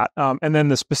is that. And then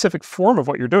the specific form of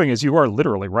what you're doing is you are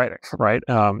literally writing, right?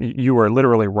 You are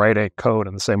literally writing code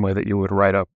in the same way that you would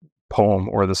write a poem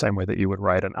or the same way that you would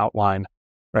write an outline,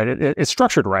 right? It's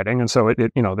structured writing. And so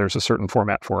there's a certain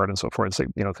format for it and so forth. So,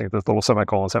 think the little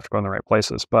semicolons have to go in the right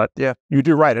places, but yeah, you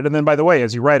do write it. And then by the way,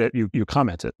 as you write it, you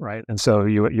comment it, right? And so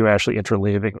you actually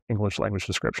interleave English language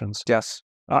descriptions. Yes.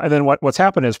 And then what's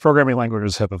happened is programming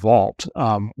languages have evolved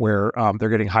where they're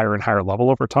getting higher and higher level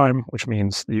over time, which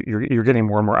means you're getting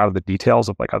more and more out of the details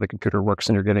of like how the computer works,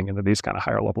 and you're getting into these kind of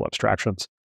higher level abstractions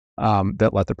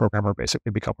that let the programmer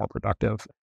basically become more productive.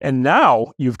 And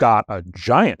now you've got a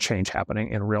giant change happening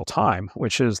in real time,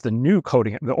 which is the new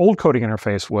coding. The old coding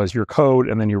interface was your code,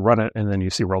 and then you run it, and then you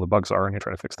see where all the bugs are, and you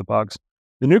try to fix the bugs.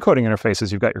 The new coding interface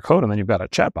is you've got your code, and then you've got a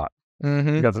chatbot.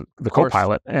 Mm-hmm. You got the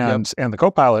Copilot, and the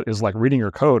Copilot is like reading your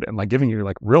code and like giving you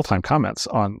like real-time comments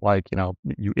on like,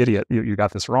 you idiot, you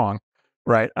got this wrong,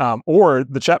 right? Or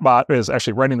the chatbot is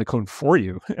actually writing the code for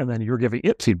you, and then you're giving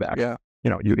it feedback. Yeah.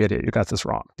 You idiot, you got this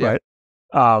wrong, yeah. right?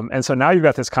 And so now you've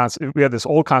got this concept. We had this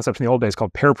old concept in the old days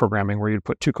called pair programming, where you'd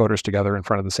put two coders together in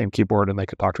front of the same keyboard and they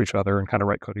could talk to each other and kind of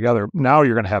write code together. Now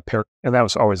you're going to have pair, and that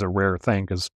was always a rare thing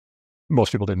because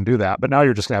most people didn't do that. But now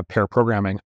you're just going to have pair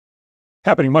programming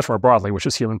happening much more broadly, which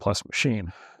is human plus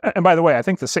machine. And by the way, I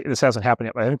think this hasn't happened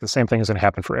yet, but I think the same thing is going to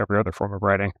happen for every other form of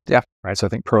writing. Yeah. Right. So I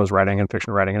think prose writing and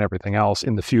fiction writing and everything else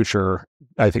in the future,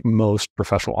 I think most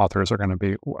professional authors are going to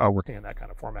be working in that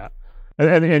kind of format.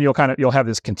 And you'll have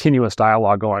this continuous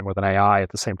dialogue going with an AI at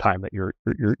the same time that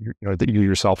that you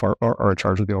yourself are in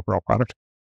charge of the overall product.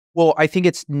 Well, I think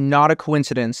it's not a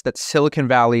coincidence that Silicon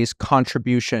Valley's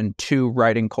contribution to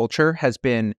writing culture has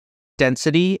been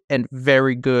density and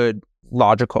very good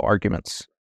logical arguments.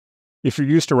 If you're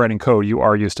used to writing code, you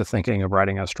are used to thinking of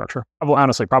writing as structure. Well,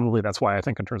 honestly, probably that's why I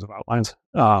think in terms of outlines,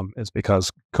 is because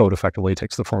code effectively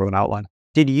takes the form of an outline.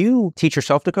 Did you teach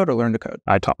yourself to code or learn to code?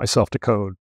 I taught myself to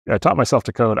code. I taught myself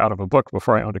to code out of a book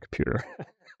before I owned a computer.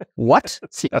 What?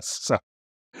 Yes. So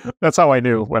that's how I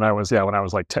knew when I was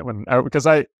like 10, because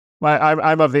I'm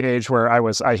of the age where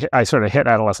I sort of hit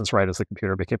adolescence right as the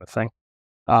computer became a thing.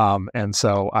 And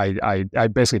so I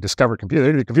basically discovered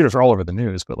computers. The computers are all over the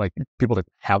news, but like people didn't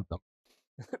have them.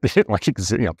 They didn't like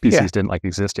exist. PCs didn't like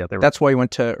exist yet. That's why you went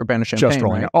to Urbana-Champaign, just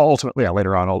rolling right? Ultimately,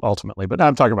 later on, ultimately. But now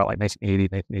I'm talking about like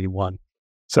 1980, 1981.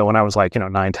 So when I was like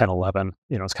 9, 10, 11,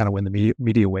 it's kind of when the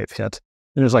media wave hit.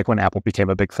 And it was like when Apple became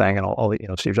a big thing, and all the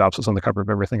Steve Jobs was on the cover of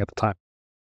everything at the time.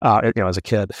 As a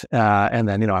kid, and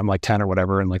then I'm like 10 or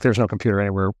whatever, and like there's no computer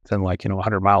anywhere within like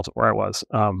 100 miles of where I was.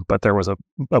 But there was a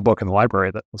book in the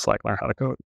library that was like learn how to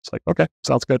code. It's like, okay,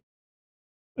 sounds good.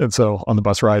 And so on the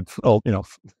bus ride, all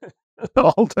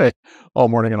day, all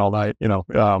morning and all night,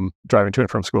 driving to and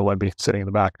from school, I'd be sitting in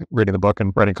the back reading the book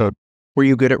and writing code. Were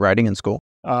you good at writing in school?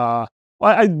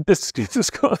 This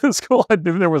school,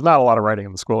 there was not a lot of writing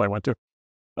in the school I went to.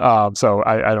 So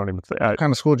I don't even think. What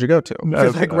kind of school did you go to?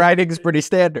 Like writing is pretty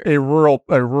standard. A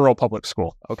rural public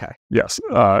school. Okay. Yes,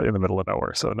 in the middle of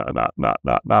nowhere. So not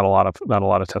a lot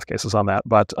of test cases on that.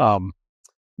 But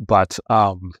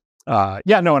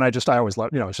yeah, no. And I always love,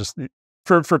 it's just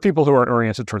for people who aren't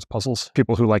oriented towards puzzles,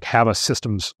 people who like have a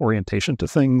systems orientation to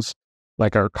things,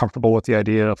 like are comfortable with the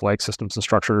idea of like systems and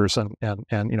structures and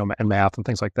math and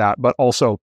things like that, but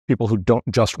also people who don't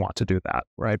just want to do that,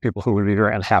 right? People who would be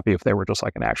very unhappy if they were just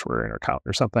like an actuary or accountant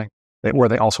or something, where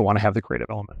they also want to have the creative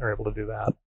element, are able to do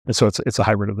that. And so it's a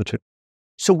hybrid of the two.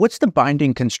 So what's the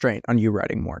binding constraint on you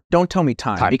writing more? Don't tell me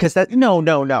time. Because no.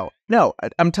 No,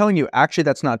 I'm telling you, actually,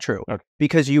 that's not true. Okay.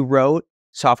 Because you wrote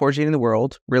Software's Eating the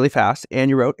World really fast, and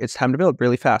you wrote It's Time to Build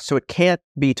really fast. So it can't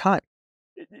be time.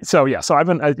 So I've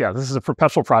been, this is a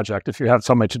perpetual project. If you have it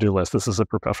on my to-do list, this is a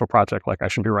perpetual project. Like I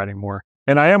should be writing more.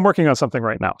 And I am working on something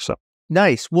right now. So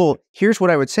nice. Well, here's what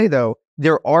I would say though.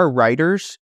 There are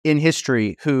writers in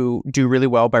history who do really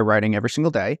well by writing every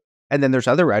single day. And then there's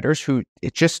other writers who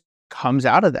it just comes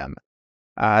out of them.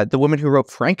 The woman who wrote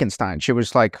Frankenstein, she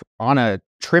was like on a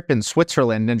trip in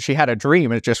Switzerland and she had a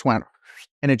dream and it just went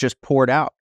and it just poured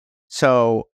out.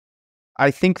 So I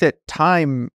think that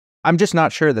time, I'm just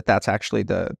not sure that that's actually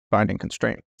the binding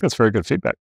constraint. that's very good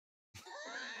feedback.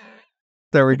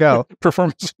 There we go.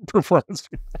 Performance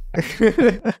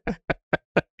feedback.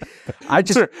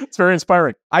 It's very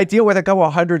inspiring. I deal with a couple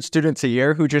 100 students a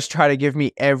year who just try to give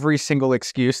me every single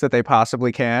excuse that they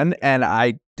possibly can. And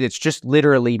it's just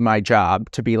literally my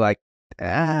job to be like,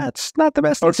 it's not the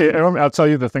best. Okay, I'll tell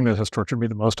you the thing that has tortured me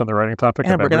the most on the writing topic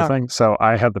of everything. So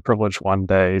I had the privilege one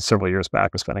day, several years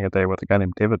back, of spending a day with a guy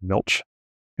named David Milch,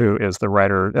 who is the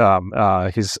writer.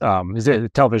 He's a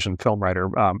television film writer.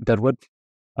 Deadwood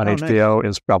on HBO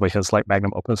is probably his like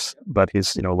magnum opus, but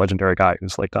he's a legendary guy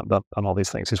who's like done all these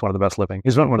things. He's one of the best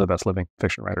living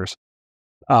fiction writers.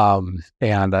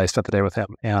 And I spent the day with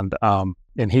him, and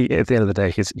he at the end of the day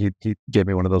he gave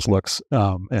me one of those looks,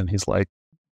 and he's like,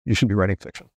 "You should be writing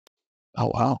fiction."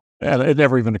 Oh wow! And it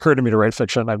never even occurred to me to write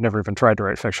fiction. I've never even tried to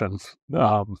write fiction,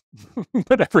 but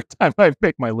every time I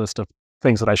make my list of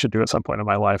things that I should do at some point in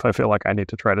my life, I feel like I need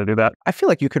to try to do that. I feel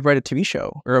like you could write a TV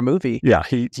show or a movie. Yeah,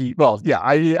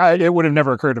 it would have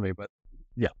never occurred to me, but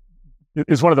yeah,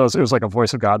 it's one of those. It was like a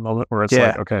voice of God moment where it's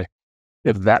like, okay,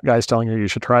 if that guy's telling you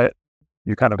should try it,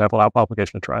 you kind of have an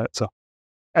obligation to try it. So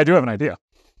I do have an idea.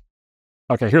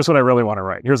 Okay, here's what I really want to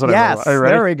write. Here's what I really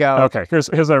there we go. Okay, here's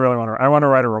what I really want to write. I want to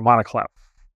write a roman à clef.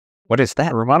 What is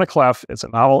that? A roman à clef is a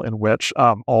novel in which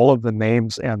all of the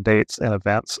names and dates and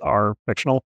events are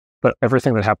fictional, but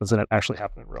everything that happens in it actually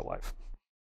happened in real life.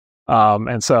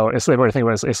 And so it's the way to think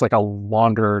about it, it's like a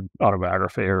laundered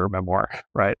autobiography or memoir,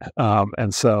 right?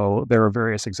 And so there are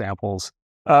various examples.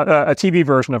 A TV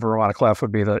version of a roman à clef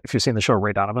would be if you've seen the show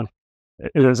Ray Donovan.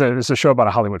 It's a show about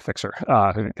a Hollywood fixer,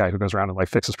 a guy who goes around and like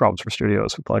fixes problems for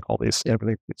studios with like all these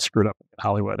everything screwed up in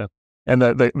Hollywood. And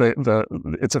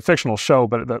it's a fictional show,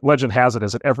 but the legend has it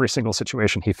is that every single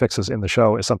situation he fixes in the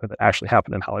show is something that actually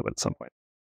happened in Hollywood at some point.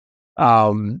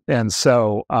 And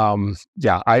so,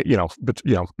 but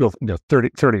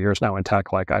 30 years now in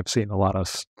tech, like I've seen a lot of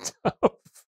stuff,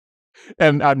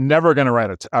 and I'm never going to write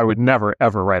it. I would never,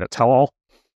 ever write a tell-all.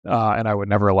 And I would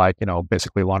never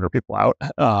basically launder people out,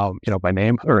 by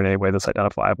name or in any way that's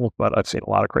identifiable, but I've seen a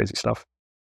lot of crazy stuff.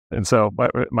 And so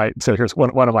so here's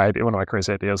one of my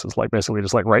crazy ideas is like basically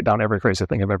just like write down every crazy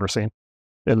thing I've ever seen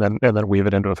and then weave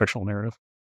it into a fictional narrative.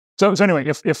 So anyway,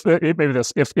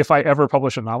 if I ever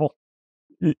publish a novel,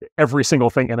 every single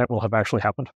thing in it will have actually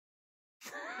happened.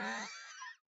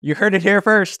 You heard it here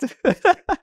first.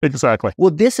 Exactly. Well,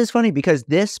 this is funny because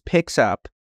this picks up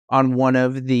on one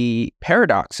of the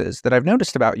paradoxes that I've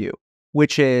noticed about you,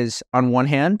 which is on one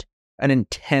hand, an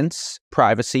intense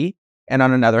privacy, and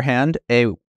on another hand, a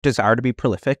desire to be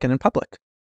prolific and in public.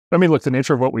 I mean, look, the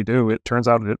nature of what we do, it turns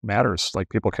out it matters. Like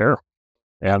people care.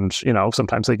 And,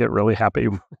 sometimes they get really happy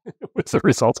with the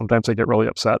results. Sometimes they get really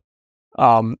upset.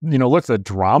 Look, the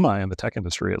drama in the tech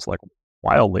industry is like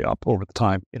wildly up over the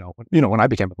time. When I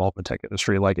became involved in the tech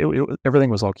industry, like everything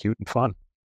was all cute and fun.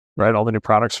 Right, all the new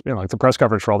products, like the press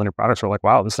coverage for all the new products are like,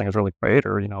 wow, this thing is really great,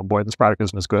 or boy, this product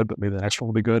isn't as good, but maybe the next one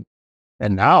will be good.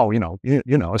 And now,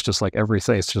 it's just like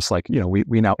everything. It's just like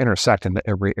we now intersect into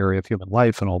every area of human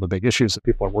life and all the big issues that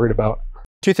people are worried about.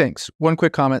 Two things. One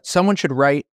quick comment: someone should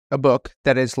write a book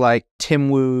that is like Tim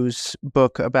Wu's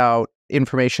book about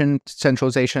information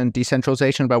centralization,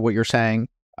 decentralization, about what you're saying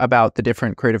about the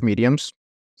different creative mediums.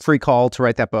 Free call to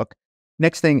write that book.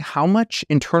 Next thing, how much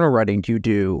internal writing do you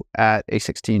do at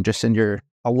A16? Just in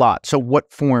a lot. So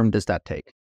what form does that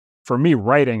take? For me,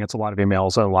 writing, it's a lot of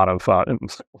emails and a lot of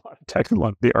text,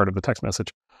 the art of the text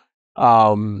message.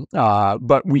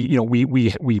 But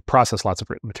we process lots of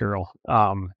written material.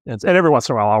 And every once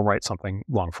in a while, I'll write something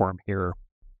long form here.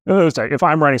 If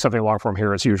I'm writing something long form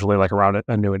here, it's usually like around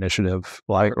a new initiative,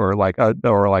 or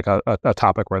a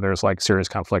topic where there's like serious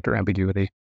conflict or ambiguity.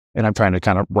 And I'm trying to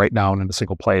kind of write down in a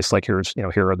single place, like here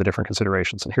are the different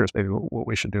considerations, and here's maybe what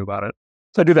we should do about it.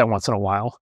 So I do that once in a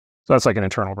while. So that's like an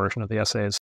internal version of the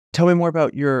essays. Tell me more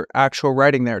about your actual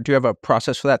writing there. Do you have a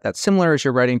process for that that's similar? Is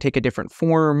your writing take a different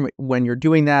form when you're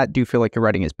doing that? Do you feel like your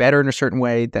writing is better in a certain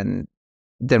way than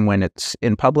than when it's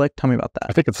in public? Tell me about I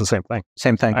that. think it's the same thing.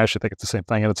 Same thing. I actually think it's the same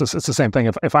thing. And it's the same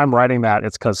thing. If I'm writing that,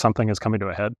 it's because something is coming to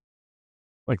a head.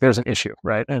 Like there's an issue,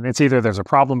 right? And it's either there's a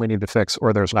problem we need to fix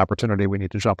or there's an opportunity we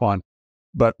need to jump on.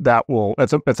 But that will, at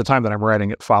the time that I'm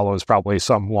writing, it follows probably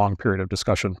some long period of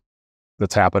discussion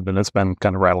that's happened, and it's been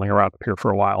kind of rattling around up here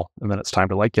for a while. And then it's time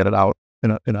to like get it out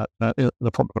in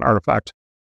the form of an artifact.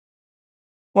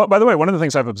 Well, by the way, one of the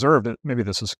things I've observed, maybe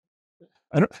this is,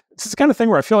 it's the kind of thing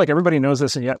where I feel like everybody knows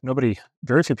this, and yet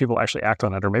very few people actually act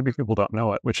on it, or maybe people don't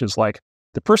know it, which is like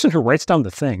the person who writes down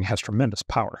the thing has tremendous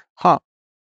power.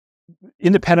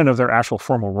 Independent of their actual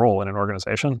formal role in an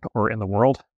organization or in the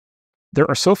world. There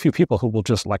are so few people who will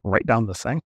just like write down the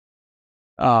thing.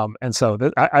 And so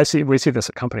we see this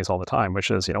at companies all the time,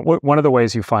 which is, one of the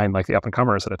ways you find like the up and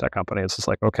comers at a tech company is just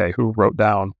like, okay, who wrote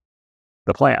down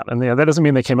the plan? And that doesn't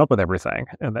mean they came up with everything.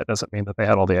 And that doesn't mean that they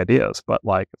had all the ideas, but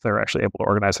like if they're actually able to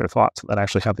organize their thoughts and then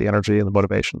actually have the energy and the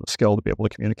motivation, and the skill to be able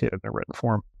to communicate it in a written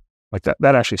form, like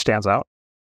that actually stands out.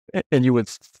 And you would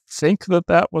think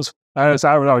that was, I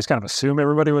would always kind of assume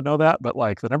everybody would know that, but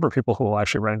like the number of people who will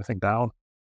actually write anything down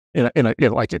with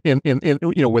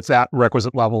that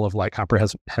requisite level of like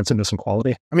comprehensiveness and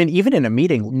quality. I mean, even in a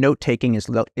meeting, note taking is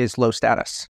low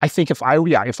status. I think if I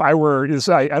were,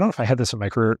 I don't know if I had this in my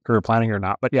career planning or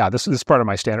not, but yeah, this is part of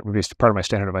my standard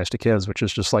advice to kids, which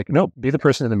is just like, no, be the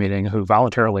person in the meeting who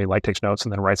voluntarily like takes notes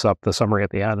and then writes up the summary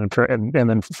at the end, and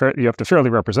then you have to fairly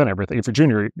represent everything. If you're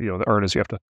junior, the artist, you have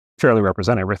to fairly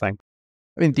represent everything.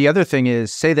 I mean, the other thing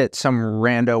is, say that some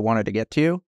rando wanted to get to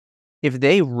you. If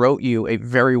they wrote you a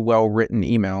very well-written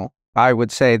email, I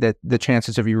would say that the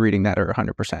chances of you reading that are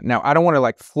 100%. Now, I don't want to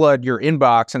like flood your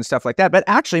inbox and stuff like that, but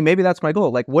actually maybe that's my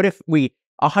goal. Like what if we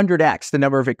 100x the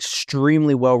number of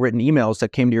extremely well-written emails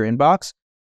that came to your inbox,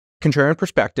 contrarian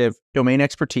perspective, domain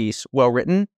expertise,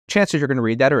 well-written, chances you're going to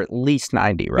read that are at least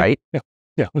 90, right?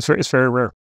 Yeah. It's very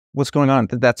rare. What's going on?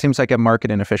 That seems like a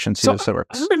market inefficiency of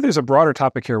sorts. Maybe there's a broader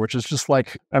topic here, which is just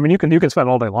like, I mean, you can spend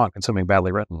all day long consuming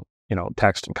badly written,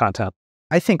 text and content.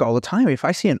 I think all the time, if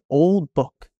I see an old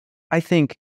book, I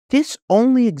think this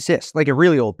only exists, like a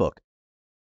really old book.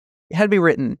 It had to be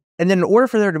written. And then in order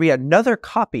for there to be another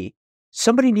copy,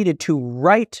 somebody needed to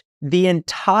write the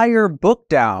entire book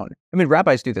down. I mean,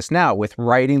 rabbis do this now with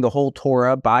writing the whole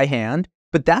Torah by hand,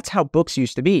 but that's how books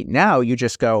used to be. Now you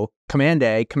just go Command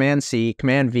A, Command C,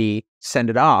 Command V, send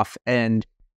it off, and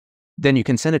then you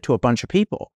can send it to a bunch of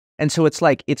people. And so it's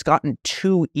like, it's gotten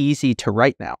too easy to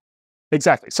write now.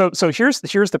 Exactly. So here's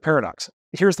the paradox.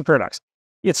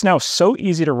 It's now so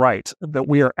easy to write that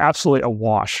we are absolutely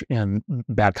awash in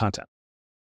bad content.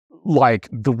 Like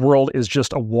the world is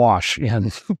just awash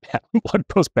in bad blog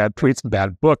posts, bad tweets,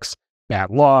 bad books,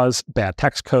 bad laws, bad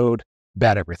text code,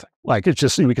 bad everything. Like it's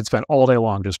just, we could spend all day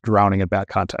long just drowning in bad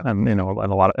content, and and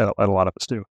a lot of us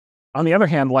do. On the other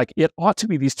hand, like it ought to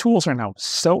be, these tools are now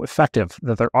so effective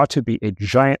that there ought to be a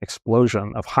giant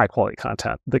explosion of high quality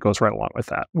content that goes right along with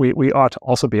that. We ought to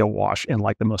also be awash in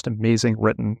like the most amazing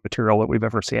written material that we've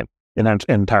ever seen in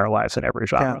entire lives in every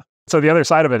genre. Yeah. So the other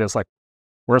side of it is like,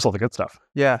 where's all the good stuff?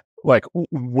 Yeah. Like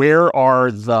where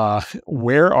are the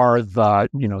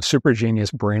super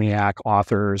genius brainiac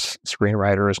authors,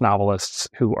 screenwriters, novelists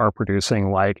who are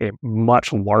producing like a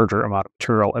much larger amount of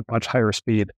material at much higher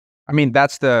speed? I mean,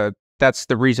 that's the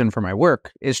reason for my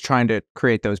work, is trying to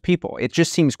create those people. It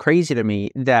just seems crazy to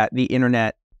me that the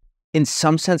internet, in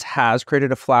some sense, has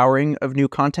created a flowering of new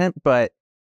content, but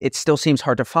it still seems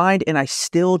hard to find. And I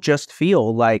still just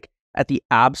feel like at the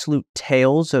absolute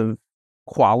tails of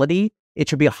quality, it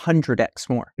should be 100x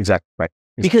more. Exactly. Right.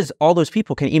 Exactly. Because all those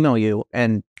people can email you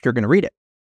and you're going to read it.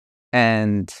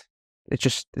 And it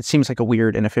seems like a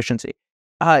weird inefficiency.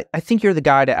 I think you're the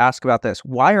guy to ask about this.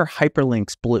 Why are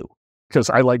hyperlinks blue? Because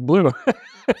I like blue.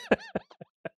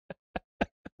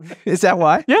 Is that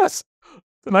why? Yes.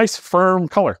 It's a nice, firm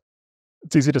color.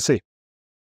 It's easy to see.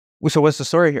 So what's the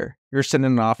story here? You're sitting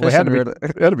in an office. Well,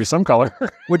 it had to be some color.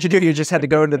 What'd you do? You just had to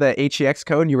go into the HEX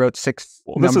code and you wrote six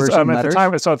numbers and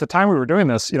letters? At the time we were doing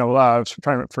this, I was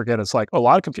trying to forget, it's like a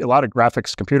lot of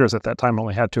graphics computers at that time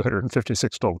only had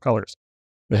 256 total colors.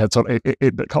 They had some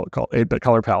 8-bit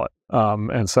color palette.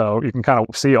 And so you can kind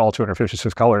of see all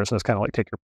 256 colors, and it's kind of like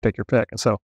take your pick. And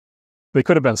so they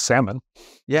could have been salmon.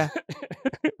 Yeah.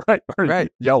 Right. Or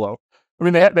yellow. I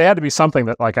mean, they had to be something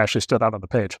that like actually stood out on the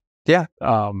page. Yeah.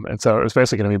 And so it was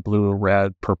basically going to be blue,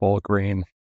 red, purple, green.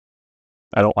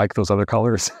 I don't like those other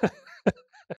colors.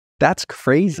 That's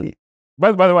crazy.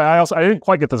 By the way, I didn't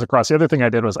quite get this across. The other thing I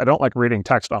did was I don't like reading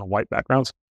text on white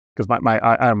backgrounds because my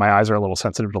eyes are a little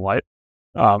sensitive to light.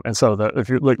 And so if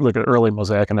you look at early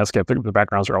Mosaic and Netscape, the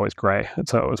backgrounds are always gray, and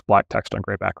so it was black text on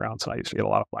gray backgrounds, and I used to get a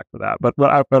lot of flack for that. But what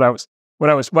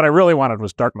I really wanted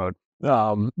was dark mode,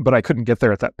 but I couldn't get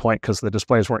there at that point because the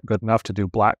displays weren't good enough to do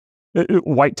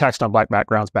white text on black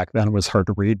backgrounds. Back then was hard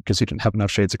to read because you didn't have enough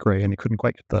shades of gray, and you couldn't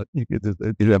quite get you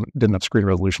didn't have screen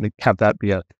resolution to have that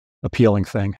be a appealing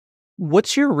thing.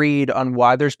 What's your read on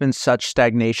why there's been such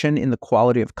stagnation in the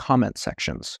quality of comment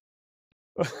sections?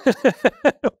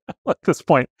 At this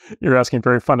point, you're asking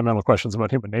very fundamental questions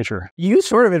about human nature. You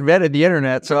sort of invented the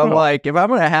internet, so I'm like, if I'm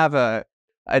going to have a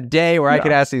day where I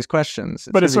could ask these questions,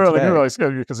 but it's certainly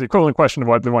because the equivalent question of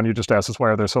what the one you just asked is why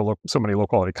are there so many low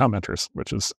quality commenters,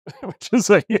 which is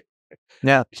a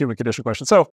human condition question.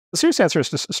 So the serious answer is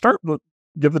to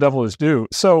give the devil his due.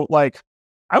 So like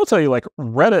I will tell you, like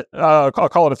Reddit, I'll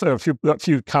call it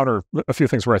a few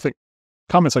things where I think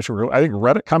comments I think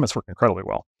Reddit comments work incredibly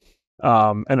well.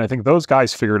 And I think those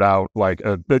guys figured out like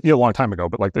a long time ago,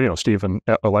 but like, Steve and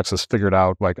Alexis figured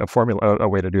out like a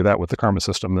way to do that with the karma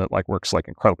system that like works like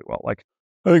incredibly well. Like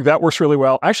I think that works really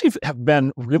well. I actually have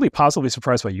been really positively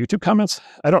surprised by YouTube comments.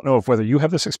 I don't know whether you have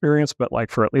this experience, but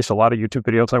like for at least a lot of YouTube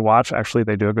videos I watch, actually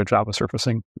they do a good job of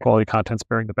surfacing quality content,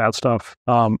 sparing the bad stuff.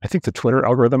 I think the Twitter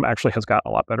algorithm actually has gotten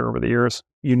a lot better over the years.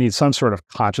 You need some sort of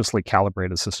consciously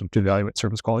calibrated system to evaluate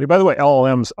service quality. By the way,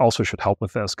 LLMs also should help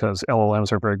with this because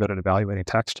LLMs are very good at evaluating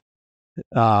text.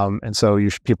 And so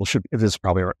people should, this is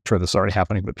probably sure this is already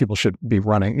happening, but people should be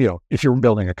running, if you're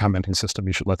building a commenting system,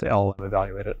 you should let the LLM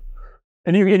evaluate it.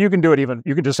 And you can do it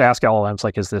you can just ask LLMs,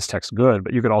 like, is this text good?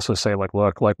 But you could also say, like,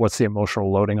 look, like, what's the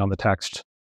emotional loading on the text?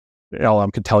 The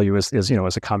LLM could tell you is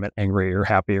a comment angry or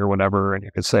happy or whatever. And you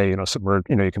could say, subvert,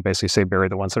 you can basically say bury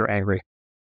the ones that are angry.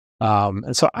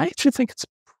 And so I actually think it's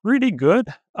pretty good.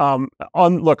 On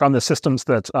the systems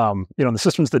that, the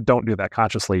systems that don't do that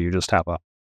consciously, you just have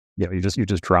you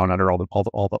just drown under all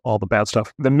the bad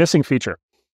stuff. The missing feature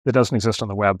that doesn't exist on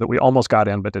the web that we almost got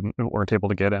in but weren't able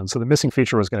to get in. So the missing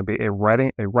feature was going to be a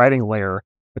writing layer,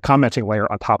 a commenting layer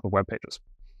on top of web pages.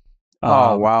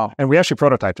 Oh, wow. And we actually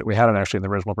prototyped it. We had it actually in the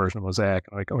original version of Mosaic,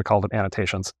 and we called it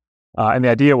annotations. And the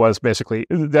idea basically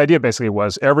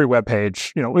was every web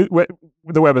page, the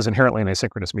web is inherently an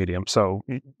asynchronous medium. So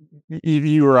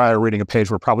you or I are reading a page,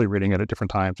 we're probably reading it at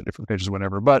different times, at different pages,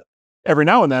 whatever. But every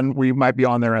now and then we might be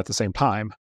on there at the same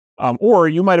time. Or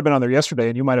you might have been on there yesterday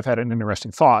and you might have had an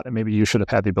interesting thought, and maybe you should have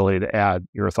had the ability to add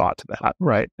your thought to that,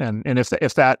 right? And if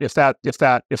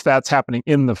that's happening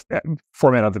in the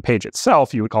format of the page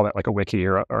itself, you would call that like a wiki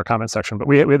or a comment section. But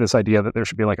we had this idea that there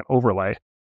should be like an overlay.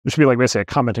 There should be like basically a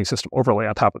commenting system overlay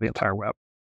on top of the entire web,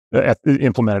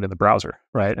 implemented in the browser,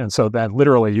 right? And so then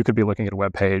literally you could be looking at a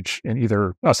web page and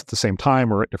either us at the same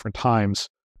time or at different times.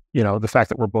 The fact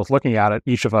that we're both looking at it,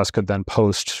 each of us could then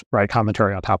post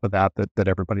commentary on top of that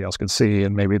everybody else could see,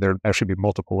 and maybe there'd actually be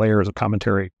multiple layers of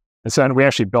commentary. And so we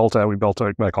actually built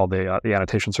what I call the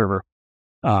annotation server,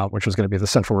 which was going to be the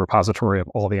central repository of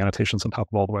all the annotations on top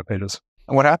of all the web pages.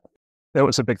 And what happened? That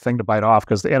was a big thing to bite off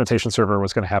because the annotation server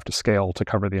was going to have to scale to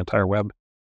cover the entire web.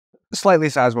 Slightly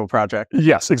sizable project.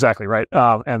 Yes, exactly right.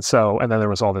 And then there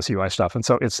was all this UI stuff, and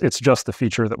so it's just the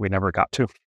feature that we never got to.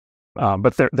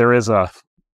 But there is a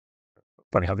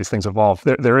funny how these things evolve.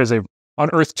 There is on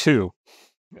Earth 2.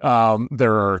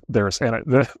 There's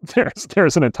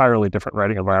an entirely different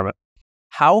writing environment.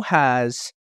 How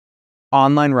has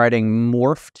online writing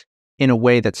morphed in a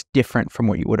way that's different from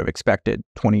what you would have expected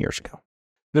 20 years ago?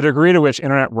 The degree to which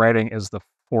internet writing is the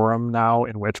forum now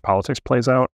in which politics plays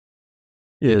out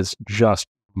is just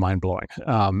mind-blowing.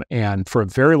 And for a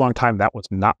very long time, that was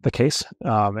not the case.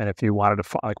 And if you wanted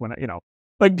to,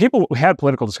 like people had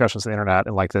political discussions on the internet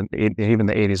in like even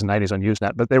the 80s and 90s on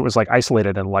Usenet, but it was like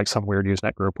isolated in like some weird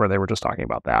Usenet group where they were just talking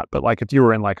about that. But like if you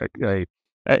were in like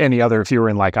if you were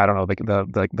in like, I don't know,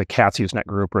 the Cats Usenet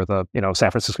group or the,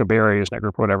 San Francisco Bay Area Usenet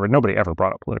group or whatever, nobody ever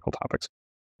brought up political topics.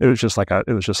 It was just like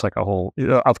a whole,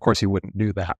 of course you wouldn't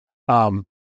do that.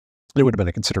 It would have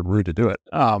been considered rude to do it.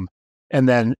 And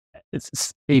then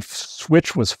a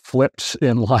switch was flipped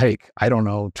in like, I don't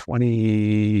know,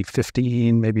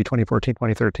 2015, maybe 2014,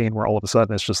 2013, where all of a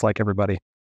sudden it's just like everybody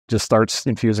just starts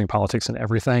infusing politics in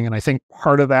everything. And I think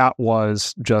part of that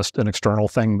was just an external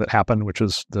thing that happened, which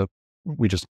is we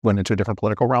just went into a different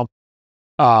political realm,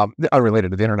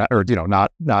 unrelated to the internet, or,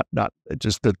 not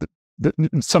just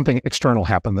something external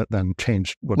happened that then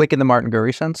changed. Like in the Martin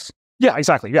Gurry sense? Yeah,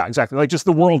 exactly. Like just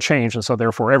the world changed, and so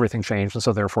therefore everything changed, and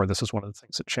so therefore this is one of the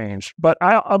things that changed. But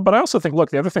I also think,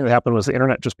 look, the other thing that happened was the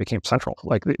internet just became central.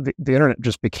 Like the internet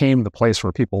just became the place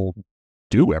where people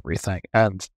do everything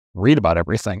and read about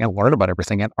everything and learn about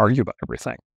everything and argue about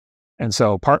everything. And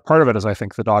so part of it is, I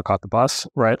think, the dog caught the bus,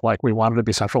 right? Like we wanted to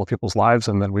be central to people's lives,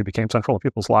 and then we became central to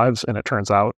people's lives. And it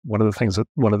turns out one of the things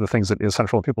that is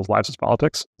central to people's lives is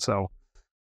politics. So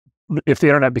if the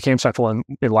internet became central in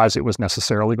lives, it was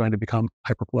necessarily going to become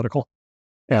hyperpolitical,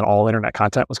 and all internet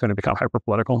content was going to become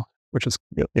hyperpolitical, which is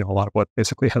a lot of what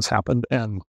basically has happened.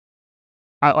 And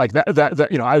I like that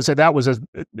I would say that was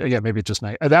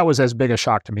that was as big a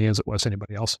shock to me as it was to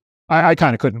anybody else. I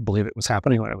kind of couldn't believe it was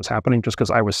happening when it was happening, just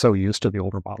because I was so used to the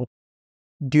older model.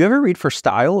 Do you ever read for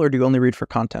style, or do you only read for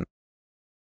content?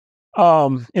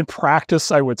 In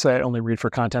practice, I would say I only read for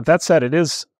content. That said, it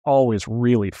is always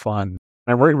really fun.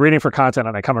 I'm reading for content,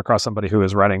 and I come across somebody who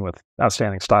is writing with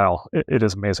outstanding style. It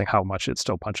is amazing how much it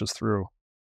still punches through.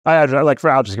 I'll just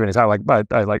give you an example.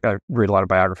 I read a lot of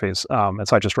biographies, and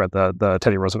so I just read the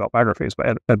Teddy Roosevelt biographies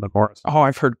by Edmund Morris. Oh,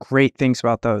 I've heard great things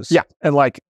about those. Yeah, and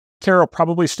Carroll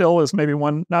probably still is maybe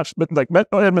one notch, but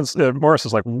Morris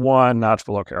is one notch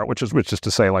below Carroll, which is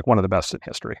to say one of the best in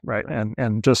history, right?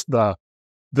 And just the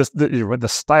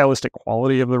stylistic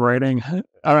quality of the writing.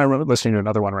 I'm listening to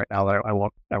another one right now that I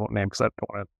won't name because I don't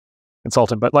want to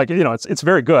insult him, but it's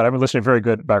very good. I'm listening to a very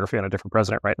good biography on a different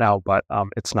president right now, but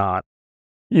it's not.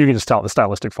 You can just tell the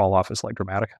stylistic fall off is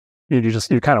dramatic. You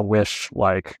kind of wish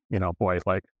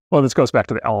this goes back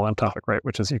to the LLM topic, right?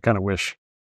 Which is you kind of wish.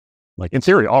 In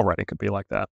theory, all writing could be like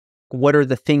that. What are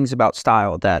the things about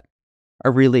style that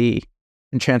are really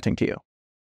enchanting to you?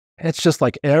 It's just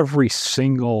every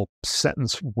single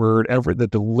sentence word,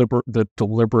 the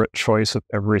deliberate choice of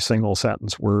every single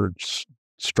sentence word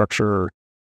structure.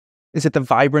 Is it the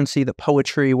vibrancy, the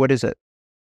poetry? What is it?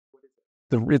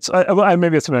 Maybe it's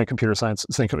a computer science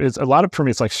thing. It's a lot of, for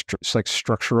me, it's like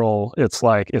structural. It's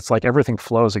like everything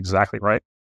flows exactly right.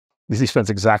 He spends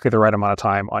exactly the right amount of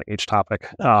time on each topic.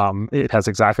 It has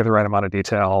exactly the right amount of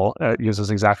detail. It uses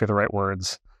exactly the right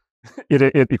words.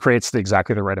 It creates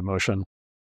exactly the right emotion.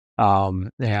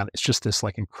 And it's just this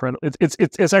incredible.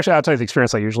 It's actually outside the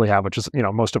experience I usually have, which is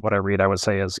most of what I read I would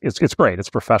say is it's great. It's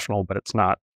professional, but it's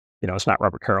not it's not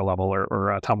Robert Caro level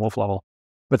or Tom Wolfe level.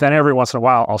 But then every once in a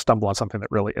while I'll stumble on something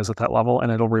that really is at that level, and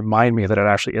it'll remind me that it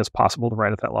actually is possible to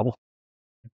write at that level.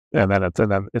 And then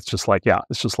it's just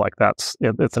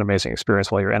it's an amazing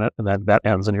experience while you're in it, and then that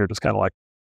ends, and you're just kind of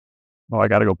I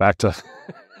got to go back to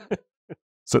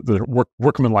so the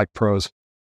workman-like prose,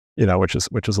 which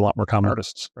is a lot more common.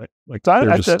 Artists, right? There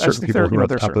are just certain people who are at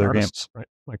the top of their game,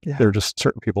 right? There are just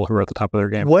certain people who are at the top of their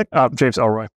game. What? James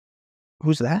Ellroy.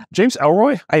 Who's that? James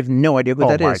Ellroy? I have no idea who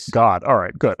that is. Oh my God! All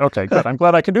right, good. Okay, good. I'm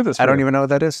glad I can do this. I don't even know what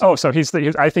that is. Oh, so I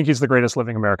think he's the greatest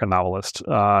living American novelist.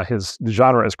 His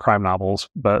genre is crime novels,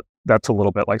 but that's a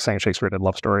little bit like saying Shakespeare did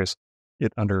love stories.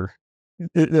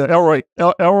 Ellroy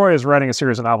is writing a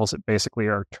series of novels that basically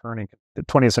are turning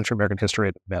 20th century American history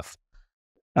into myth.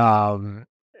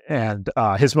 And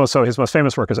his most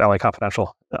famous work is L.A.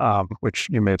 Confidential, which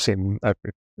you may have seen.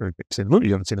 You've seen the movie.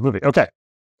 You haven't seen the movie. Okay.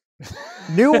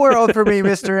 New world for me,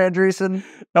 Mr. Andreessen.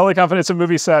 L.A. Confidential. It's a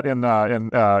movie set in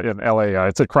L.A.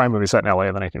 It's a crime movie set in L.A.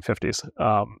 in the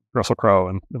 1950s. Russell Crowe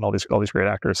and all these great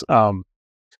actors.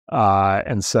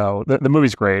 And so the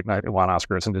movie's great, and it won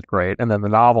Oscars and did great. And then the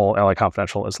novel L.A.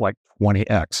 Confidential is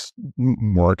 20x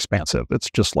more expansive. It's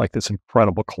just this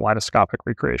incredible kaleidoscopic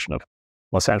recreation of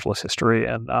Los Angeles history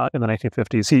and in the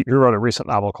 1950s. He wrote a recent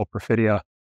novel called Perfidia.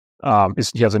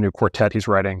 He has a new quartet he's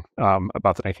writing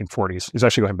about the 1940s. He's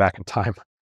actually going back in time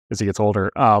as he gets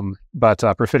older. But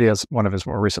Perfidia is one of his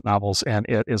more recent novels, and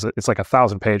it's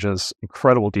 1,000 pages,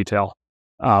 incredible detail.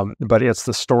 But it's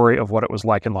the story of what it was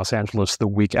like in Los Angeles the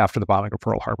week after the bombing of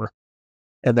Pearl Harbor.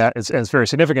 And it's very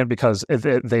significant because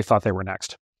they thought they were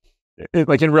next.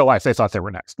 In real life, they thought they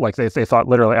were next. They thought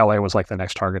literally LA was the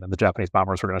next target, and the Japanese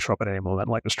bombers were going to show up at any moment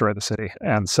and destroy the city.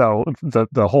 And so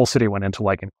the whole city went into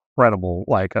incredible,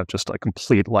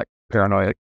 complete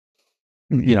paranoia,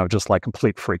 just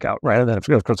complete freak out, right? And then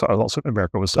of course also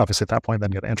America was obviously at that point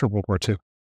then going to enter World War II.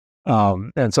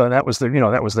 And so that was the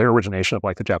origination of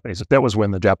the Japanese. That was when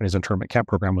the Japanese internment camp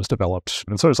program was developed.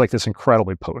 And so it was this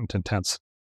incredibly potent, intense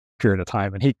period of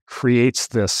time. And he creates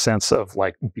this sense of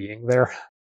being there.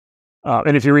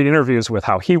 And if you read interviews with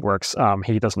how he works,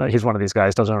 he's one of these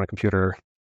guys, doesn't own a computer.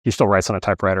 He still writes on a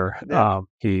typewriter. Yeah.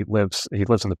 He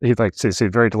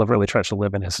very deliberately tries to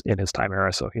live in his time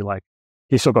era. So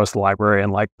he still goes to the library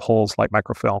and pulls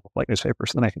microfilm,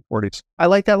 newspapers in the 1940s. I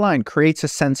like that line, creates a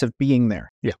sense of being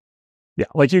there. Yeah. Yeah.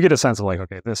 You get a sense of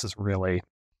okay, this is really,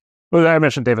 well, I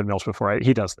mentioned David Milch before.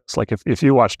 He does this. If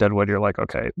you watch Deadwood, you're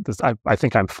okay, I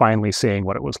think I'm finally seeing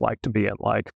what it was like to be in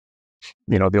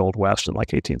the Old West in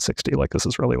 1860. This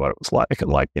is really what it was like.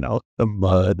 And the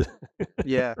mud,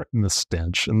 yeah, and the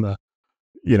stench and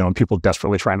and people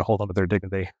desperately trying to hold on to their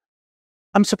dignity.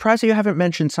 I'm surprised that you haven't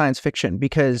mentioned science fiction,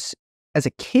 because as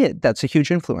a kid, that's a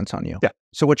huge influence on you. Yeah.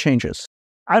 So what changes?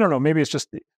 I don't know. Maybe it's just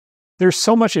there's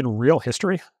so much in real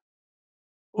history.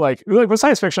 Like with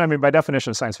science fiction, I mean, by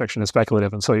definition, science fiction is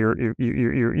speculative, and so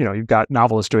you've got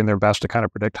novelists doing their best to kind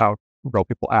of predict how real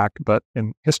people act, but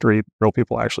in history, real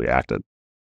people actually acted,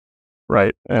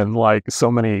 right? And like so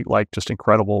many like just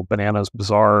incredible, bananas,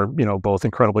 bizarre, both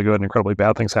incredibly good and incredibly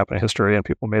bad things happen in history, and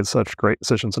people made such great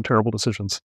decisions and terrible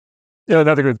decisions.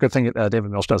 Another good thing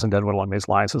David Milch does in Deadwood along these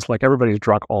lines is like everybody's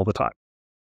drunk all the time.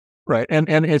 Right, and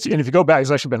if you go back,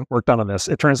 it's actually been work done on this.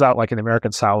 It turns out, like in the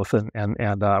American South and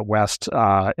West,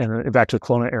 and back to the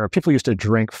colonial era, people used to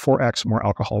drink 4x more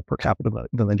alcohol per capita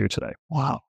than they do today.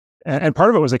 Wow. And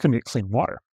part of it was they couldn't get clean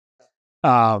water,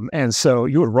 and so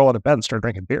you would roll out of bed and start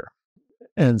drinking beer,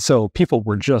 and so people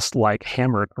were just like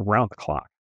hammered around the clock.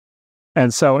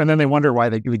 And then they wonder why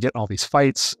they would get in all these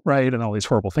fights, right, and all these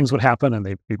horrible things would happen, and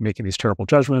they'd be making these terrible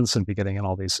judgments and be getting in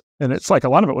all these. And it's like a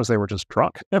lot of it was they were just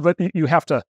drunk, but you have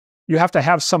to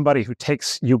have somebody who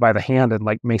takes you by the hand and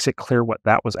like makes it clear what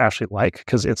that was actually like,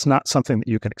 because it's not something that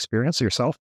you can experience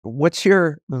yourself. What's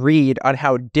your read on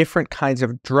how different kinds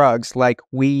of drugs like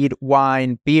weed,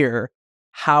 wine, beer,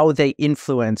 how they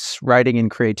influence writing and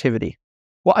creativity?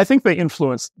 Well, I think they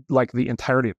influence like the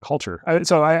entirety of culture. I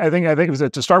think it was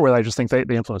to start with. I just think they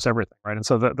influence everything, right? And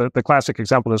so the classic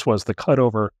example of this was the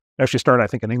cutover. Actually started, I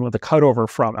think, in England. The cutover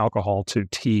from alcohol to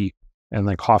tea and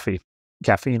then coffee.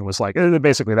 Caffeine was like,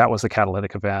 basically that was the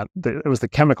catalytic event. It was the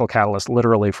chemical catalyst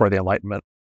literally for the Enlightenment,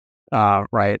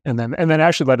 right? And then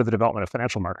actually led to the development of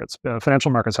financial markets.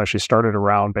 Financial markets actually started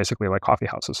around basically like coffee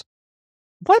houses.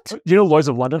 What? Lloyd's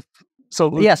of London?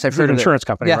 So yes, I've heard of an insurance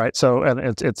company, yeah. Right? So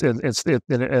and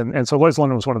so Lloyd's of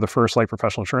London was one of the first like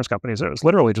professional insurance companies. It was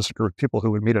literally just a group of people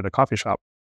who would meet at a coffee shop,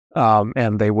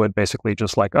 and they would basically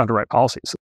just like underwrite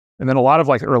policies. And then a lot of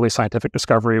like early scientific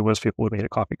discovery was people would meet at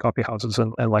coffee houses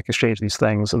and like exchange these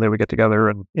things, and they would get together.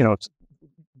 And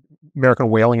American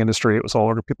whaling industry, it was all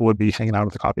over. People would be hanging out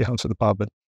at the coffee house or the pub and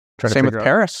trying Same to with figure out.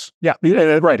 Paris. Yeah,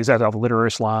 right. Exactly. All the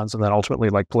literary salons, and then ultimately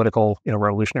like political,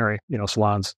 revolutionary,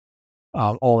 salons,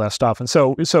 all that stuff. And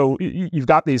so you've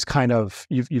got these kind of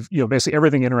you've basically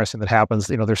everything interesting that happens.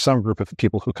 There's some group of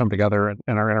people who come together and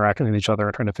are interacting with each other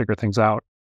and trying to figure things out.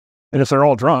 And if they're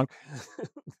all drunk,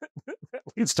 that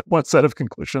leads to one set of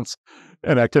conclusions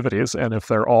and activities. And if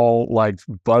they're all like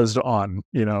buzzed on,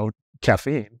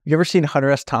 caffeine. You ever seen Hunter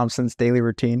S. Thompson's daily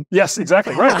routine? Yes,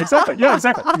 exactly. Right. Exactly. Yeah,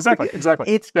 exactly.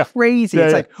 It's crazy.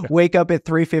 It's wake up at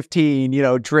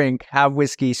 3:15, drink, have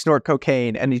whiskey, snort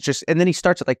cocaine. And then he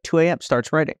starts at like 2 a.m.,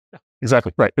 starts writing. Yeah,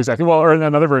 exactly. Right. Exactly. Well, or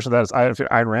another version of that is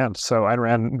Ayn Rand. So Ayn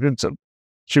Rand,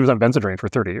 she was on Benzedrine for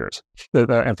 30 years, the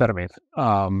amphetamine,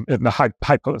 the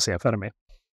high potency amphetamine,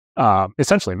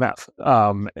 essentially meth.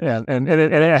 And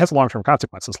it has long-term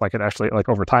consequences. Like it actually, like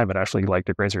over time, it actually like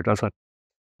degrades your judgment.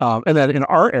 And then in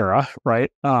our era, right?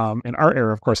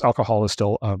 Of course, alcohol is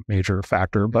still a major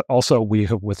factor, but also we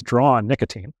have withdrawn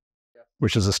nicotine,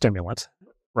 which is a stimulant,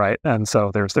 right? And so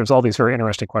there's all these very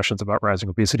interesting questions about rising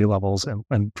obesity levels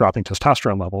and dropping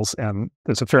testosterone levels. And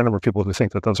there's a fair number of people who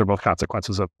think that those are both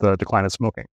consequences of the decline in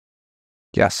smoking.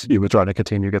 Yes, you withdraw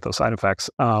nicotine, you get those side effects,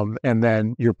 and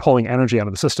then you're pulling energy out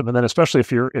of the system. And then especially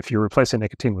if you're replacing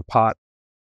nicotine with pot,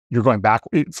 you're going back.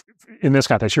 In this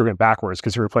context, you're going backwards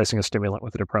because you're replacing a stimulant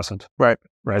with a depressant. Right.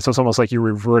 So it's almost like you're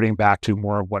reverting back to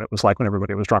more of what it was like when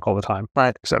everybody was drunk all the time.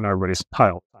 Right. Except now everybody's high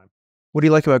all the time. What do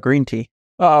you like about green tea?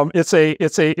 It's a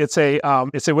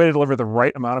way to deliver the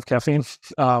right amount of caffeine.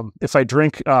 If I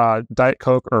drink Diet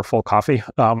Coke or full coffee,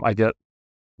 I get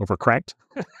overcranked.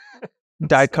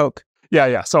 Diet Coke.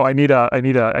 Yeah. So I need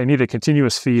a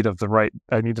continuous feed of the right.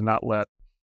 I need to not let.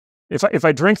 If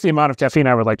I drink the amount of caffeine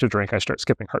I would like to drink, I start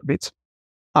skipping heartbeats.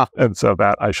 And so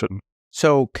that I shouldn't.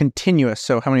 So continuous.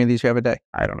 So how many of these do you have a day?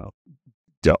 I don't know.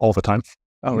 Yeah, all the time.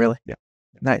 Oh, really? Yeah.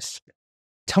 Nice.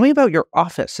 Tell me about your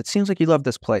office. It seems like you love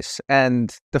this place.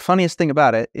 And the funniest thing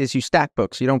about it is you stack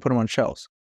books. You don't put them on shelves.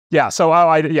 Yeah. So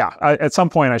at some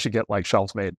point I should get like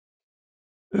shelves made.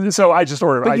 So I just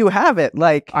order. But you have it.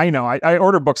 Like I know. I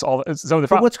order books all. So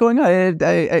but what's going on?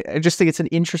 I just think it's an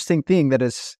interesting thing that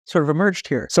has sort of emerged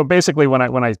here. So basically, when I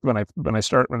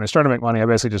start to make money, I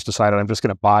basically just decided I'm just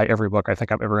going to buy every book I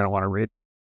think I'm ever going to want to read.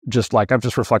 Just like I'm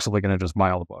just reflexively going to just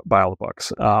buy all the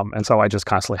books. And so I just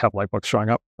constantly have like books showing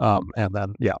up. And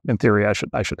then in theory, I should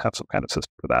have some kind of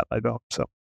system for that. I don't. So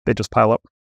they just pile up.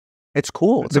 It's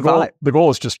cool. It's the goal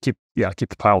is just keep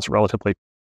the piles relatively.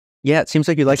 Yeah, it seems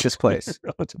like you like this place.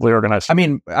 Relatively organized. I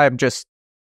mean, I'm just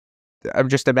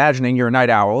imagining you're a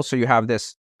night owl, so you have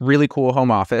this really cool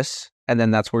home office, and then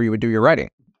that's where you would do your writing.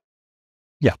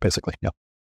 Yeah, basically. Yeah.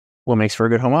 What makes for a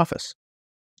good home office?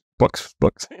 Books.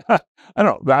 I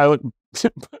don't know. I like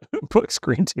books,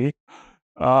 green tea,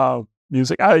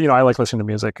 music. I like listening to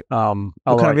music. What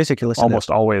kind of music you listen almost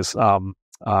to? always on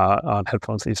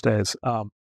headphones these days.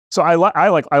 So I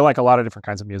like a lot of different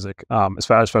kinds of music.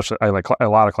 Especially I like a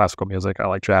lot of classical music. I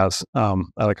like jazz. I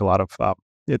like a lot of a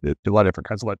lot of different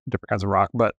kinds of rock.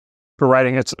 But for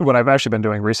writing, it's what I've actually been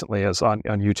doing recently is on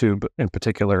YouTube in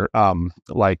particular,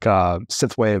 like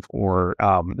synthwave or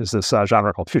is this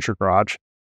genre called future garage.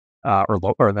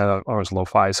 Or is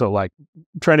lo-fi. So like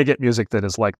trying to get music that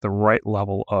is like the right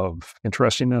level of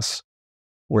interestingness,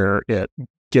 where it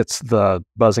gets the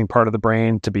buzzing part of the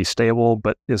brain to be stable,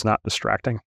 but is not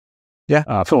distracting.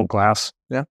 Yeah. Philip Glass.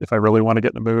 Yeah. If I really want to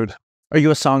get in the mood. Are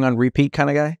you a song on repeat kind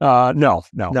of guy? No.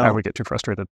 I would get too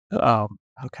frustrated.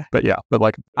 Okay. But yeah, but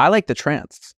like. I like the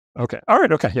trance. Okay. All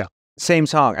right. Okay. Yeah. Same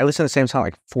song. I listened to the same song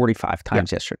like 45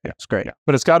 times yesterday. Yeah. It's great. Yeah.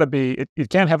 But it's got to be, it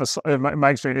can't have in my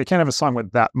experience, it can't have a song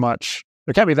with that much,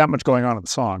 there can't be that much going on in the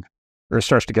song, or it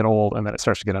starts to get old and then it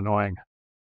starts to get annoying.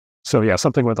 So yeah,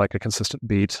 something with like a consistent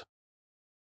beat.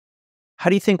 How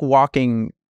do you think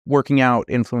working out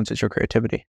influences your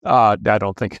creativity? I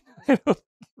don't think.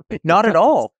 Not at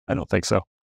all. I don't think so.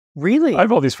 Really? I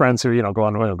have all these friends who, go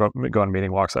on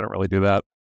meeting walks. I don't really do that.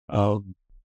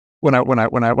 When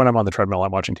I'm on the treadmill,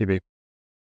 I'm watching TV.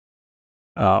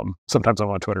 Sometimes I'm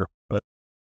on Twitter, but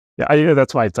yeah,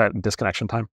 that's my disconnection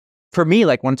time. For me,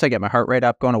 like once I get my heart rate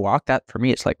up, going to walk, that for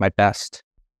me, it's like my best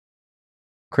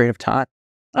creative time.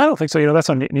 I don't think so. That's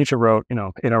what Nietzsche wrote,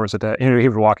 8 hours a day. He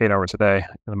would walk 8 hours a day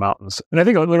in the mountains. And I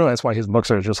think literally that's why his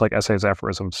books are just like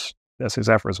aphorisms is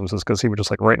because he would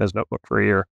just like write in his notebook for a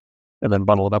year and then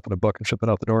bundle it up in a book and ship it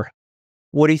out the door.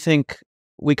 What do you think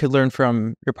we could learn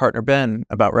from your partner, Ben,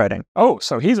 about writing? Oh,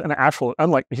 so he's an actual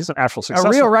successful. A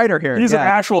real writer here. He's an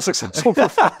actual successful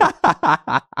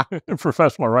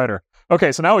professional writer.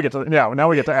 Okay, so now we get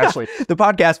to actually the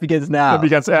podcast begins now.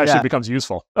 It becomes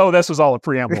useful. Oh, this was all a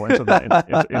preamble into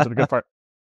the good part.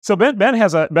 So Ben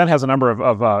has a number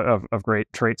of great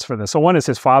traits for this. So one is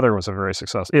his father is a very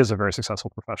successful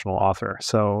professional author.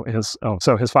 So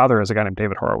his father is a guy named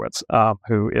David Horowitz,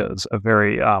 who is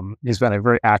he's been a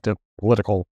very active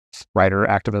political writer,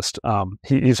 activist.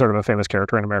 He's sort of a famous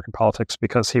character in American politics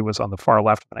because he was on the far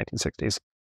left in the 1960s.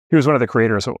 He was one of the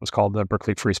creators of what was called the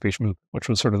Berkeley Free Speech Movement, which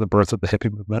was sort of the birth of the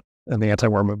hippie movement and the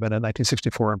anti-war movement in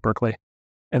 1964 in Berkeley.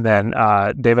 And then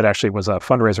David actually was a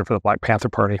fundraiser for the Black Panther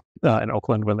Party in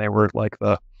Oakland when they were like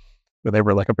a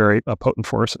very potent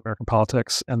force in American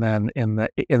politics. And then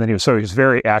he was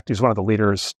very active. He was one of the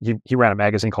leaders. He ran a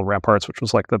magazine called Ramparts, which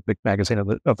was like the big magazine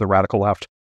of the radical left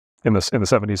in the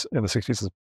 70s, in the 60s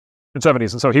and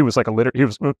 70s. And so he was like a leader.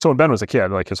 So when Ben was a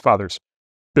kid, like his father's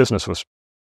business was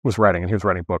writing, and he was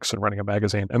writing books and running a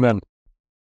magazine. And then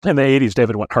in the 80s,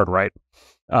 David went hard right.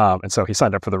 And so he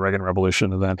signed up for the Reagan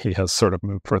Revolution, and then he has sort of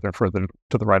moved further and further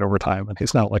to the right over time. And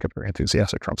he's now like a very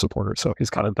enthusiastic Trump supporter. So he's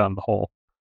kind of done the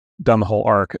whole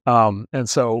arc. And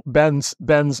so Ben's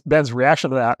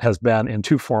reaction to that has been in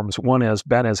two forms. One is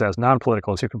Ben is as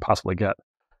non-political as you can possibly get.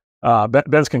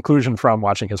 Ben's conclusion from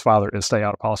watching his father is stay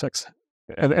out of politics.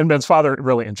 And Ben's father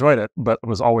really enjoyed it, but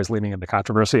was always leaning into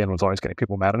controversy and was always getting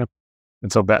people mad at him.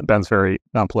 And so Ben's very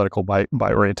non-political by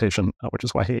orientation, which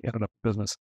is why he ended up in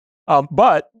business.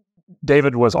 But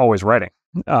David was always writing,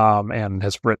 and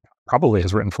has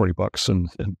written 40 books and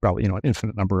probably, an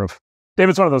infinite number of.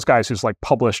 David's one of those guys who's like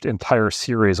published entire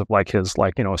series of like his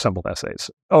assembled essays.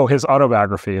 Oh, his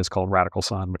autobiography is called Radical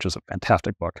Son, which is a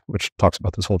fantastic book, which talks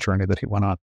about this whole journey that he went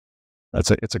on. It's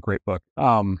a great book.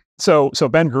 So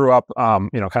Ben grew up, kind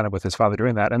of with his father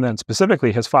doing that. And then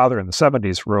specifically his father in the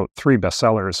 70s wrote 3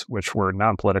 bestsellers, which were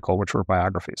non-political, which were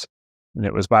biographies. And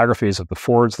it was biographies of the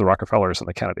Fords, the Rockefellers, and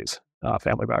the Kennedys,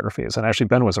 family biographies. And actually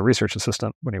Ben was a research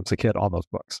assistant when he was a kid on those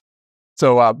books.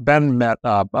 So Ben met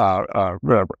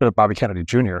Bobby Kennedy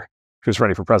Jr., who's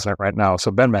running for president right now.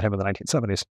 So Ben met him in the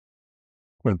 1970s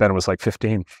when Ben was like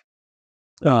 15,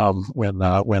 when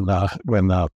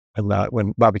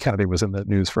Bobby Kennedy was in the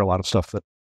news for a lot of stuff that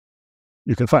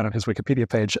you can find on his Wikipedia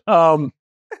page.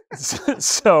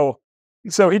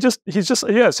 So he's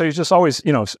just always,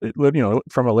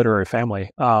 from a literary family.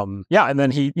 And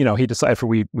then he decided after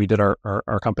we did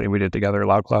our company, we did together,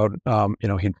 Loud Cloud,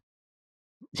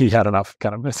 he had enough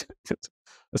kind of,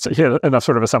 he had enough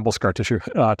sort of assembled scar tissue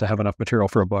to have enough material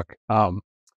for a book.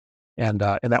 And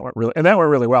that went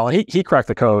really well. And he cracked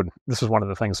the code. This is one of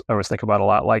the things I always think about a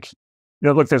lot. Like,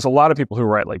 look, there's a lot of people who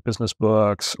write like business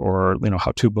books or,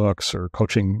 how-to books or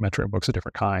coaching, mentoring books of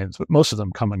different kinds, but most of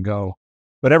them come and go.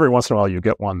 But every once in a while, you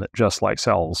get one that just like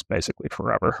sells basically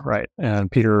forever, right?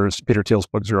 And Peter Thiel's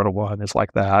book 0 to 1 is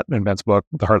like that, and Ben's book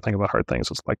The Hard Thing About Hard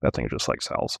Things is like that thing just like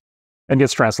sells, and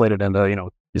gets translated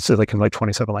into you say like in like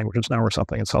 27 languages now or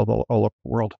something, and sold all over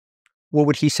the world. What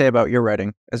would he say about your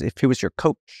writing, as if he was your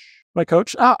coach? My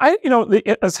coach,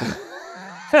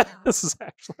 this is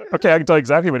actually okay. I can tell you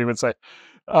exactly what he would say.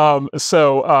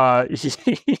 So I'm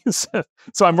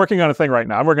working on a thing right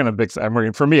now. I'm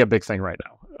working for me a big thing right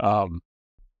now.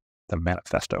 The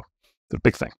manifesto, the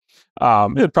big thing.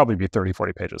 It'd probably be 30,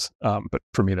 40 pages. But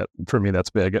for me that's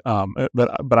big.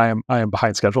 But I am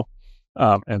behind schedule.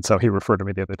 And so he referred to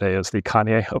me the other day as the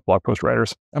Kanye of blog post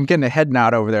writers. I'm getting a head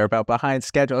nod over there about behind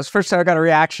schedule. It's the first time I got a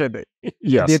reaction.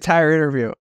 Yes. The entire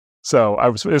interview. So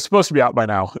it's supposed to be out by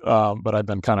now, but I've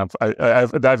been kind of I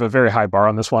have a very high bar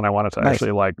on this one. I wanted to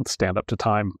actually like stand up to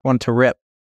time. Want to rip.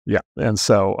 Yeah, and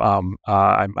so I'm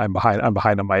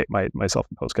behind on my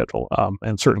self-imposed schedule.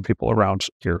 And certain people around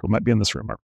here who might be in this room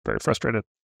are very frustrated.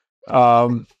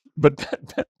 But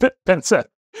Ben said,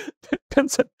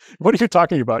 "What are you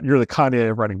talking about? You're the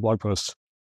Kanye of writing blog posts."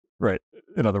 Right.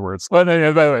 In other words, well, by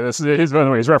the way, he's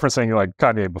referencing like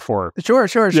Kanye before. Sure.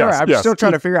 Yes, I'm still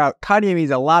trying to figure out. Kanye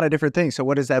means a lot of different things. So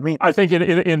what does that mean? I think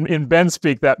in Ben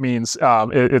speak that means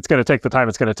it's going to take the time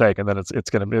it's going to take, and then it's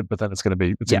going to be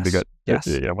good. Yes.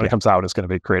 When it comes out, it's going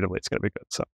to be creatively, it's going to be good.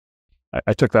 So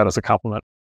I took that as a compliment.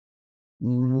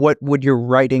 What would your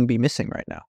writing be missing right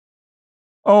now?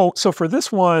 Oh, so for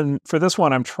this one,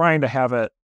 I'm trying to have it.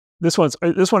 This one's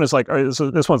like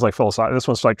philosophy. This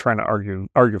one's like trying to argue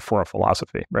for a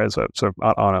philosophy, right? So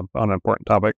on an important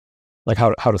topic, like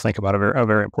how to think about a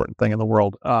very important thing in the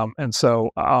world. And so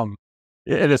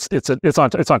it's on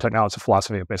technology. It's a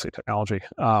philosophy of basic technology.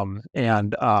 There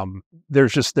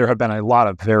have been a lot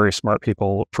of very smart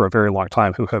people for a very long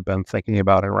time who have been thinking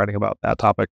about and writing about that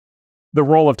topic. The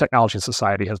role of technology in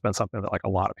society has been something that like a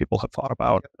lot of people have thought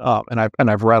about, and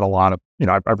I've read a lot of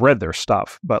I've read their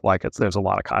stuff, but like there's a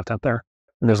lot of content there,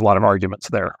 and there's a lot of arguments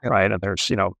there, right? And there's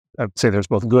I'd say there's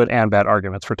both good and bad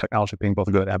arguments for technology being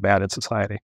both good and bad in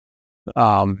society,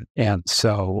 and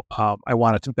so I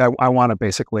want to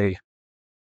basically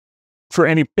for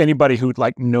anybody who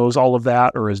like knows all of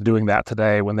that or is doing that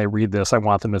today when they read this, I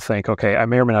want them to think, okay, I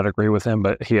may or may not agree with him,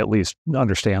 but he at least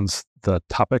understands the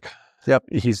topic. Yep.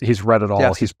 He's read it all.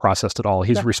 Yes. He's processed it all.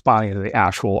 He's responding to the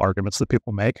actual arguments that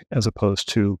people make, as opposed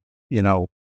to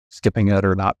skipping it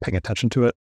or not paying attention to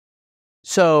it.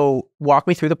 So walk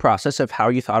me through the process of how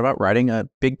you thought about writing a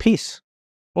big piece.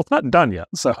 Well, it's not done yet.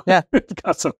 So yeah.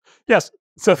 Yes.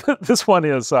 So this one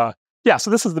is so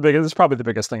this is probably the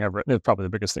biggest thing I've written. It's probably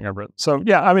the biggest thing I've written. So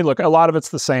yeah, I mean, look, a lot of it's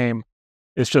the same.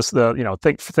 It's just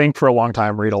think for a long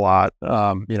time, read a lot,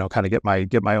 kind of get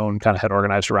my own kind of head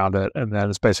organized around it. And then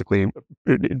it's basically,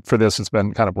 for this, it's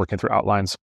been kind of working through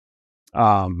outlines,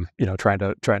 trying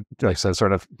to, like I said,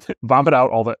 sort of vomit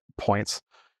out all the points,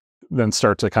 then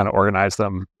start to kind of organize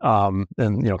them, and,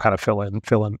 kind of fill in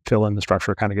the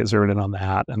structure, kind of get zeroed in on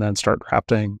that, and then start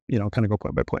drafting, kind of go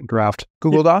point by point and draft.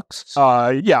 Google Docs?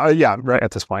 Yeah, right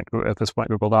at this point,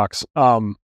 Google Docs.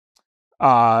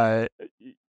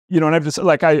 And I've just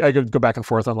like I could go back and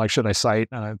forth on like, should I cite?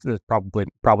 And probably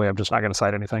I'm just not going to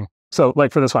cite anything. So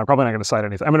like for this one, I'm probably not going to cite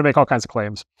anything. I'm going to make all kinds of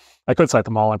claims. I could cite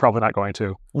them all. I'm probably not going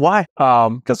to. Why?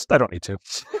 Because I don't need to.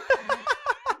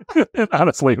 And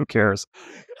honestly, who cares?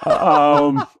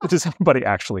 Does anybody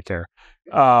actually care?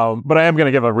 But I am going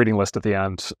to give a reading list at the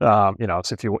end. So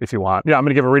if you want, I'm going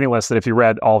to give a reading list that if you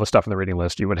read all the stuff in the reading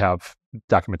list, you would have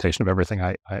documentation of everything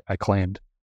I claimed.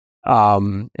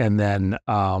 And then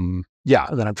I'm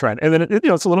trying, and then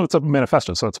it's a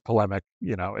manifesto, so it's a polemic.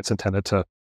 It's intended to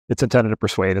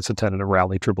persuade, it's intended to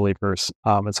rally true believers,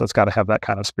 and so it's got to have that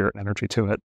kind of spirit and energy to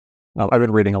it. I've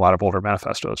been reading a lot of older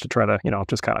manifestos to try to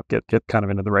just kind of get kind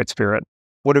of into the right spirit.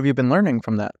 What have you been learning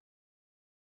from that?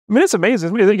 I mean, it's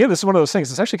amazing. Again, this is one of those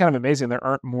things. It's actually kind of amazing there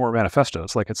aren't more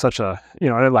manifestos. Like, it's such a,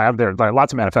 there are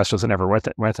lots of manifestos that never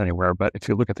went anywhere. But if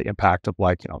you look at the impact of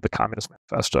the Communist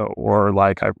Manifesto, or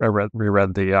like I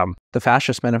reread the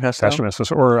Fascist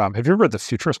Manifesto, or have you ever read the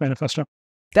Futurist Manifesto?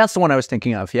 That's the one I was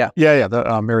thinking of. Yeah. Yeah. The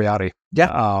Mariotti. Yeah.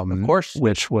 Of course.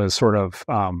 Which was sort of,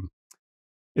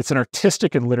 it's an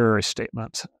artistic and literary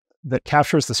statement that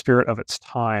captures the spirit of its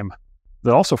time,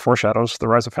 that also foreshadows the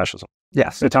rise of fascism.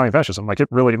 Yes. Italian fascism. Like, it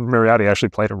really, Mariotti actually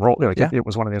played a role. It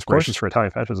was one of the inspirations for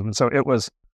Italian fascism. And so it was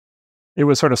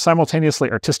sort of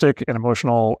simultaneously artistic and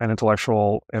emotional and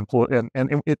intellectual, and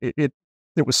it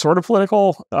was sort of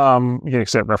political. You can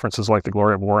accept references like the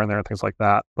glory of war in there and things like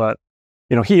that. But,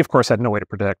 he of course had no way to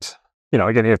predict,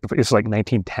 again, it's like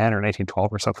 1910 or 1912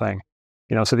 or something.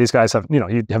 So these guys have,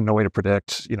 you have no way to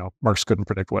predict, Marx couldn't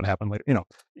predict what happened later.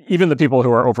 Even the people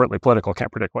who are overtly political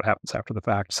can't predict what happens after the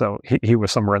fact. So he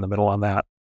was somewhere in the middle on that.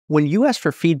 When you ask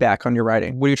for feedback on your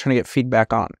writing, what are you trying to get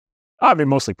feedback on? I mean,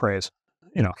 mostly praise,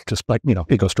 just like,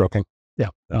 ego stroking. Yeah.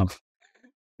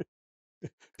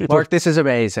 Mark, this is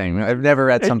amazing. I've never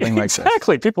read something like this.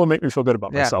 Exactly. People make me feel good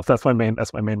about myself. That's my main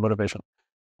motivation.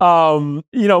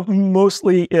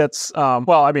 Mostly it's,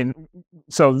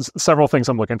 so several things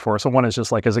I'm looking for. So one is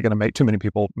just like, is it going to make too many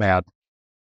people mad?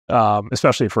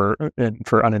 Especially for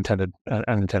unintended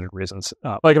reasons.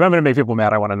 Like if I'm going to make people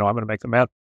mad, I want to know I'm going to make them mad.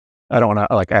 I don't want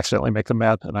to like accidentally make them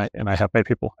mad. And I have made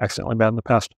people accidentally mad in the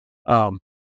past. And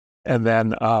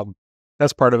then,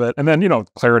 that's part of it. And then,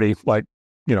 clarity, like,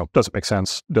 does it make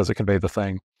sense? Does it convey the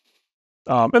thing?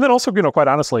 And then also, quite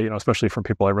honestly, especially from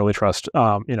people I really trust,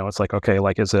 it's like, okay,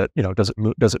 like, is it, does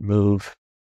it move?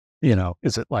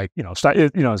 Is it like, is it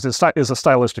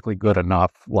stylistically good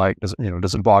enough? Like, does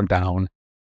it bog down?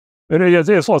 And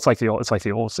it's like the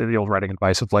old writing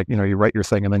advice of like, you write your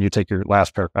thing and then you take your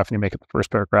last paragraph and you make it the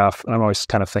first paragraph. And I'm always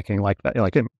kind of thinking like that,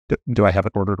 like, do I have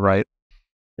it ordered right?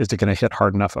 Is it going to hit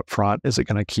hard enough up front? Is it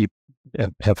going to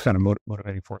have kind of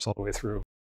motivating force all the way through?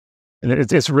 And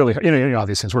it's really, how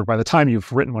these things work. By the time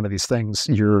you've written one of these things,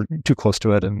 you're too close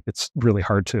to it, and it's really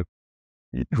hard to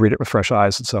read it with fresh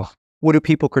eyes. And so, what do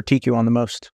people critique you on the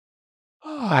most?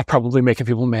 Probably making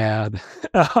people mad.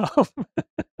 Dialing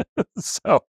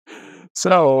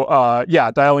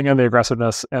in the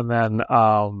aggressiveness, and then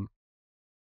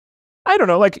I don't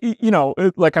know, like,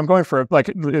 like I'm going for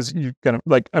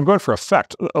I'm going for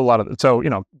effect a lot of it. So,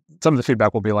 some of the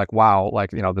feedback will be like, wow,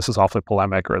 like, this is awfully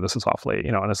polemic, or this is awfully,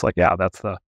 and it's like, yeah, that's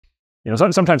the,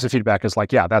 sometimes the feedback is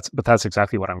like, yeah, that's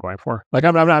exactly what I'm going for. Like,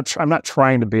 I'm not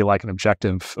trying to be like an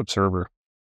objective observer.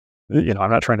 I'm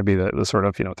not trying to be the sort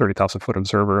of, 30,000 foot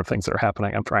observer of things that are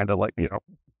happening. I'm trying to like,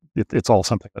 it's all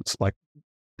something that's like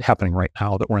happening right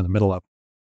now that we're in the middle of.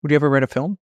 Would you ever write a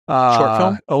film? Short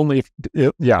film? Only,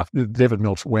 David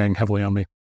Milch weighing heavily on me.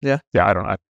 Yeah. Yeah, I don't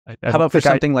know. How about for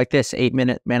something like this,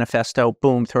 8-minute manifesto,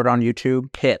 boom, throw it on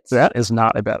YouTube, hits. That is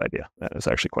not a bad idea. That is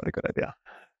actually quite a good idea.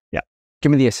 Yeah.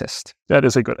 Give me the assist. That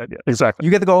is a good idea. Exactly.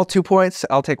 You get the goal, 2 points.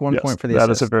 I'll take 1 point for the assist.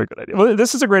 That is a very good idea. Well,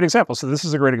 this is a great example. So this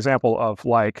is a great example of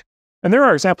like, and there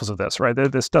are examples of this, right?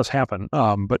 This does happen.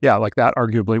 But yeah, like that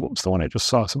arguably, what was the one I just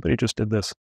saw? Somebody just did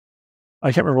this.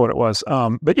 I can't remember what it was.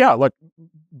 But yeah, like,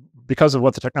 because of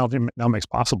what the technology now makes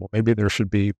possible, maybe there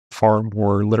should be far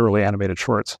more literally animated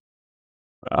shorts.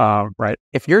 Right.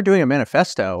 If you're doing a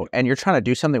manifesto and you're trying to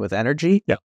do something with energy,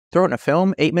 throw it in a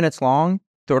film, 8 minutes long,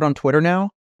 throw it on Twitter now.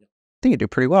 I think you do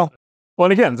pretty well. Well,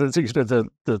 and again,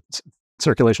 the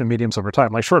circulation of mediums over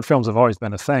time, like short films have always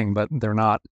been a thing, but they're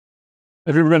not.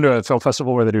 Have you ever been to a film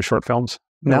festival where they do short films?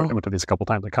 No. I went to these a couple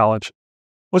times in college.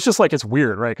 Well, it's just like, it's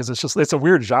weird, right? Because it's a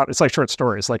weird genre. It's like short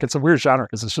stories. Like, it's a weird genre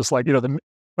because it's just like,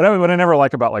 what I never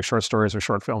like about like short stories or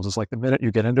short films is like the minute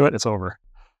you get into it, it's over.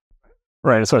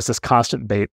 Right. So it's this constant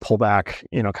bait, pullback,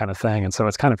 kind of thing. And so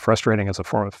it's kind of frustrating as a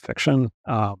form of fiction.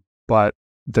 But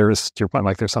there's, to your point,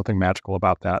 like there's something magical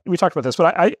about that. We talked about this,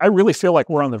 but I really feel like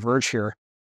we're on the verge here.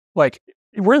 Like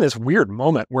we're in this weird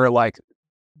moment where like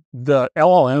the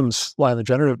LLMs, like the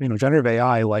generative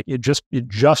AI, like it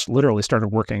just literally started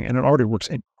working, and it already works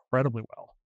incredibly well.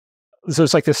 So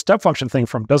it's like this step function thing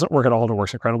from doesn't work at all to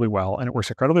works incredibly well. And it works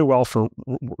incredibly well for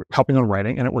helping on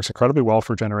writing, and it works incredibly well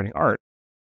for generating art.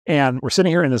 And we're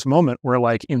sitting here in this moment where,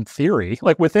 like, in theory,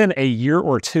 like within a year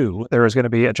or two, there is going to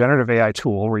be a generative AI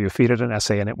tool where you feed it an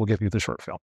essay and it will give you the short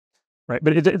film, right?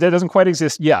 But it doesn't quite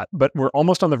exist yet, but we're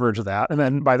almost on the verge of that. And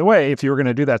then, by the way, if you were going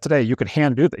to do that today, you could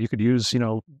hand do that. You could use,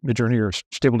 Midjourney or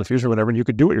Stable Diffusion or whatever, and you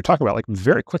could do what you're talking about, like,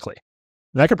 very quickly.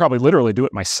 And I could probably literally do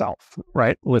it myself,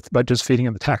 right? By just feeding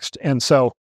in the text. And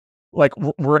so, like,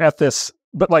 we're at this,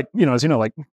 but like, as you know,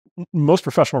 like most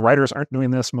professional writers aren't doing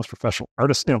this. Most professional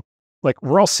artists, like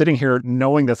we're all sitting here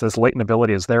knowing that this latent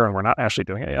ability is there and we're not actually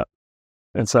doing it yet.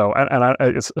 And so,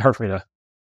 it's hard for me to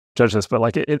judge this, but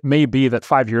like it may be that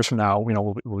 5 years from now,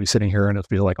 we'll be sitting here and it'll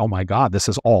be like, oh my God, this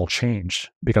has all changed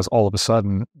because all of a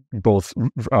sudden both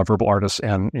verbal artists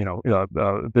and,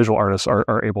 visual artists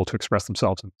are able to express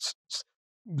themselves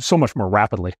so much more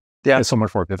rapidly. Yeah. And so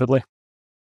much more vividly.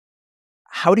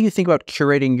 How do you think about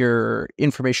curating your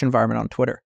information environment on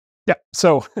Twitter? Yeah.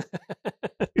 So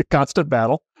constant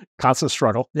battle, constant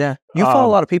struggle. Yeah. You follow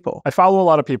a lot of people. I follow a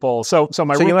lot of people. So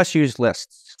you must use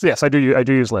lists. Yes, I do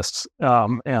use lists.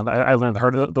 And I learned the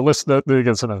hard the list,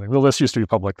 against another thing. The list used to be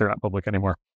public. They're not public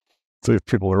anymore. So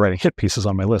people were writing hit pieces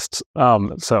on my lists.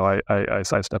 So I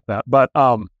sidestepped that. But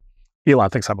Elon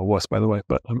thinks I'm a wuss, by the way,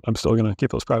 but I'm still going to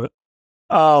keep those private.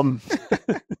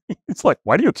 It's like,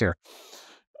 why do you care?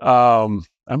 I'm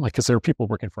like, because there are people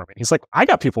working for me. He's like, I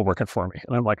got people working for me.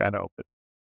 And I'm like, I know, but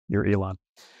you're Elon.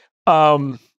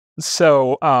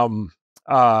 So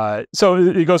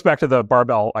it goes back to the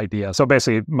barbell idea. So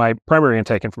basically, my primary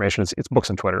intake information is it's books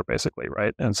and Twitter, basically,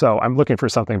 right? And so I'm looking for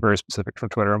something very specific from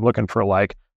Twitter. I'm looking for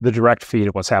like the direct feed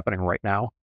of what's happening right now,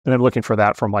 and I'm looking for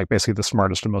that from like basically the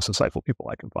smartest and most insightful people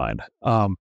I can find.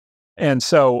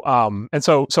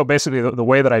 So basically, the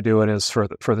way that I do it is for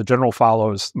the general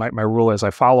follows. My rule is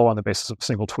I follow on the basis of a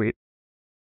single tweet,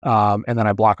 and then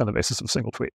I block on the basis of a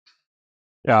single tweet.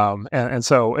 And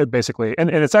so it basically, and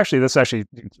this is actually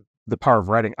the power of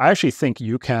writing. I actually think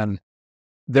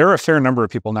there are a fair number of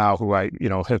people now who I,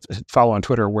 have follow on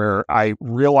Twitter where I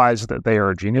realize that they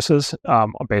are geniuses,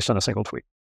 based on a single tweet.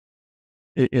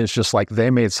 It's just like they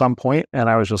made some point and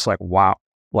I was just like, wow,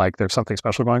 like there's something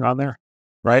special going on there.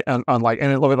 Right. And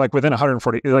within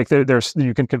 140, like there's,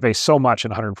 you can convey so much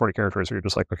in 140 characters where you're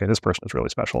just like, okay, this person is really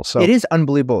special. So it is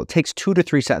unbelievable. It takes 2 to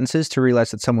 3 sentences to realize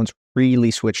that someone's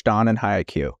really switched on and high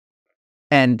IQ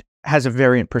and has a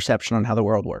variant perception on how the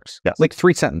world works. Yes. Like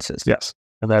 3 sentences. Yes.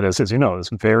 And that is, as you know, there's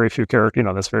very few characters,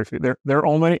 there's very few, there are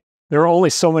only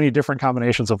so many different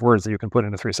combinations of words that you can put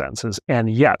into 3 sentences. And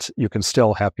yet you can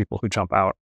still have people who jump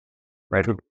out, right?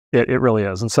 It really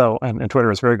is. And so, and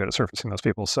Twitter is very good at surfacing those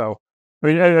people. So, I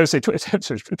mean, I would say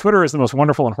Twitter is the most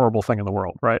wonderful and horrible thing in the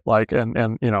world, right? Like, and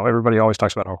everybody always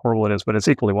talks about how horrible it is, but it's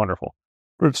equally wonderful.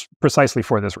 It's precisely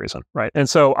for this reason, right? And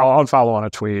so I'll unfollow on a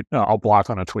tweet, I'll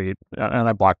block on a tweet, and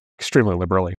I block extremely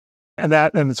liberally.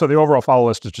 And so the overall follow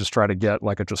list is just try to get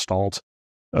like a gestalt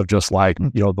of just like,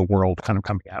 the world kind of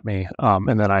coming at me.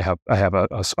 And then I have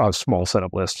a small set of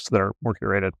lists that are more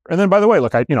curated. And then, by the way,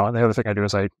 look, and the other thing I do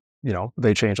is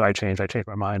they change, I change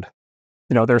my mind.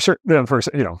 There are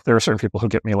certain people who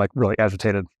get me like really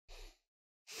agitated.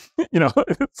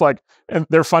 It's like, and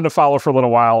they're fun to follow for a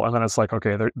little while, and then it's like,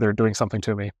 okay, they're doing something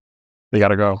to me. They got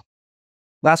to go.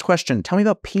 Last question. Tell me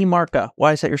about P. Marca.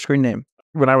 Why is that your screen name?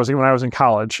 When I was in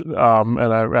college, and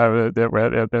I at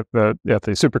the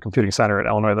supercomputing center at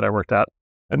Illinois that I worked at,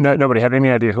 and nobody had any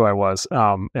idea who I was.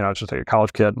 I was just like a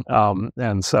college kid.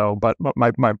 And so, but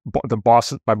my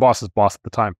boss's boss at the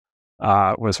time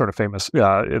was sort of famous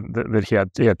that he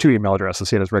had 2 email addresses.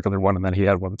 He had his regular one, and then he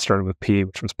had one that started with P,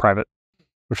 which was private,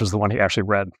 which was the one he actually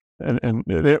read. And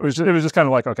it was just kind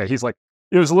of like, okay,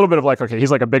 it was a little bit of like, okay, he's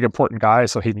like a big important guy,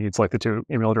 so he needs like the 2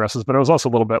 email addresses. But it was also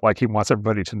a little bit like he wants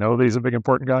everybody to know that he's a big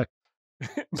important guy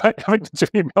by having the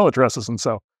 2 email addresses. And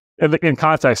so, in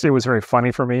context, it was very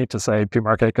funny for me to say P.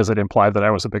 Marca because it implied that I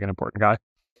was a big and important guy,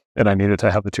 and I needed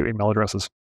to have the 2 email addresses.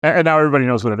 And now everybody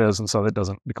knows what it is, and so it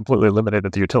completely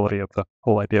eliminated the utility of the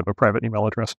whole idea of a private email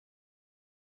address.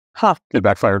 Huh. It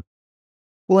backfired.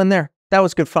 We'll end there. That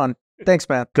was good fun. Thanks,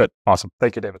 man. Good. Awesome.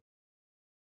 Thank you, David.